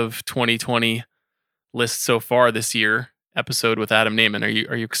best of 2020 list so far this year episode with Adam Naiman.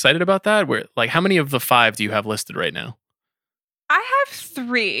 Are you excited about that? How many of the 5 do you have listed right now? I have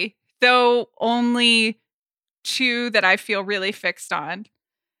 3, though only 2 that I feel really fixed on.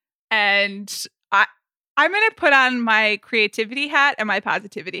 And I'm going to put on my creativity hat and my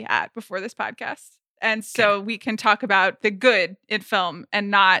positivity hat before this podcast. And so we can talk about the good in film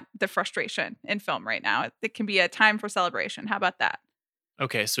and not the frustration in film right now. It can be a time for celebration. How about that?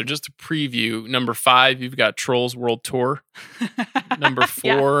 Okay, so just to preview, number 5, you've got Trolls World Tour. Number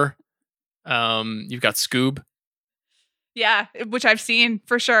 4, you've got Scoob. Yeah, which I've seen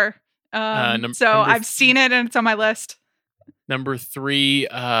for sure. I've seen it and it's on my list. Number 3,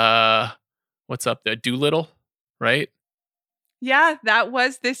 what's up there? Doolittle, right? Yeah, that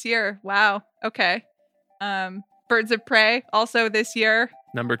was this year. Wow. Okay. Birds of Prey, also this year.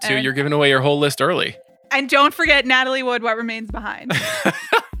 Number 2, you're giving away your whole list early. And don't forget Natalie Wood, What Remains Behind.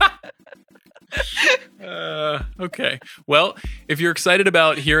 Okay. Well, if you're excited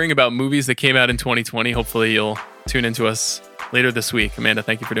about hearing about movies that came out in 2020, hopefully you'll tune into us later this week. Amanda,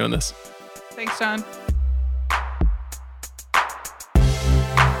 thank you for doing this. Thanks, John.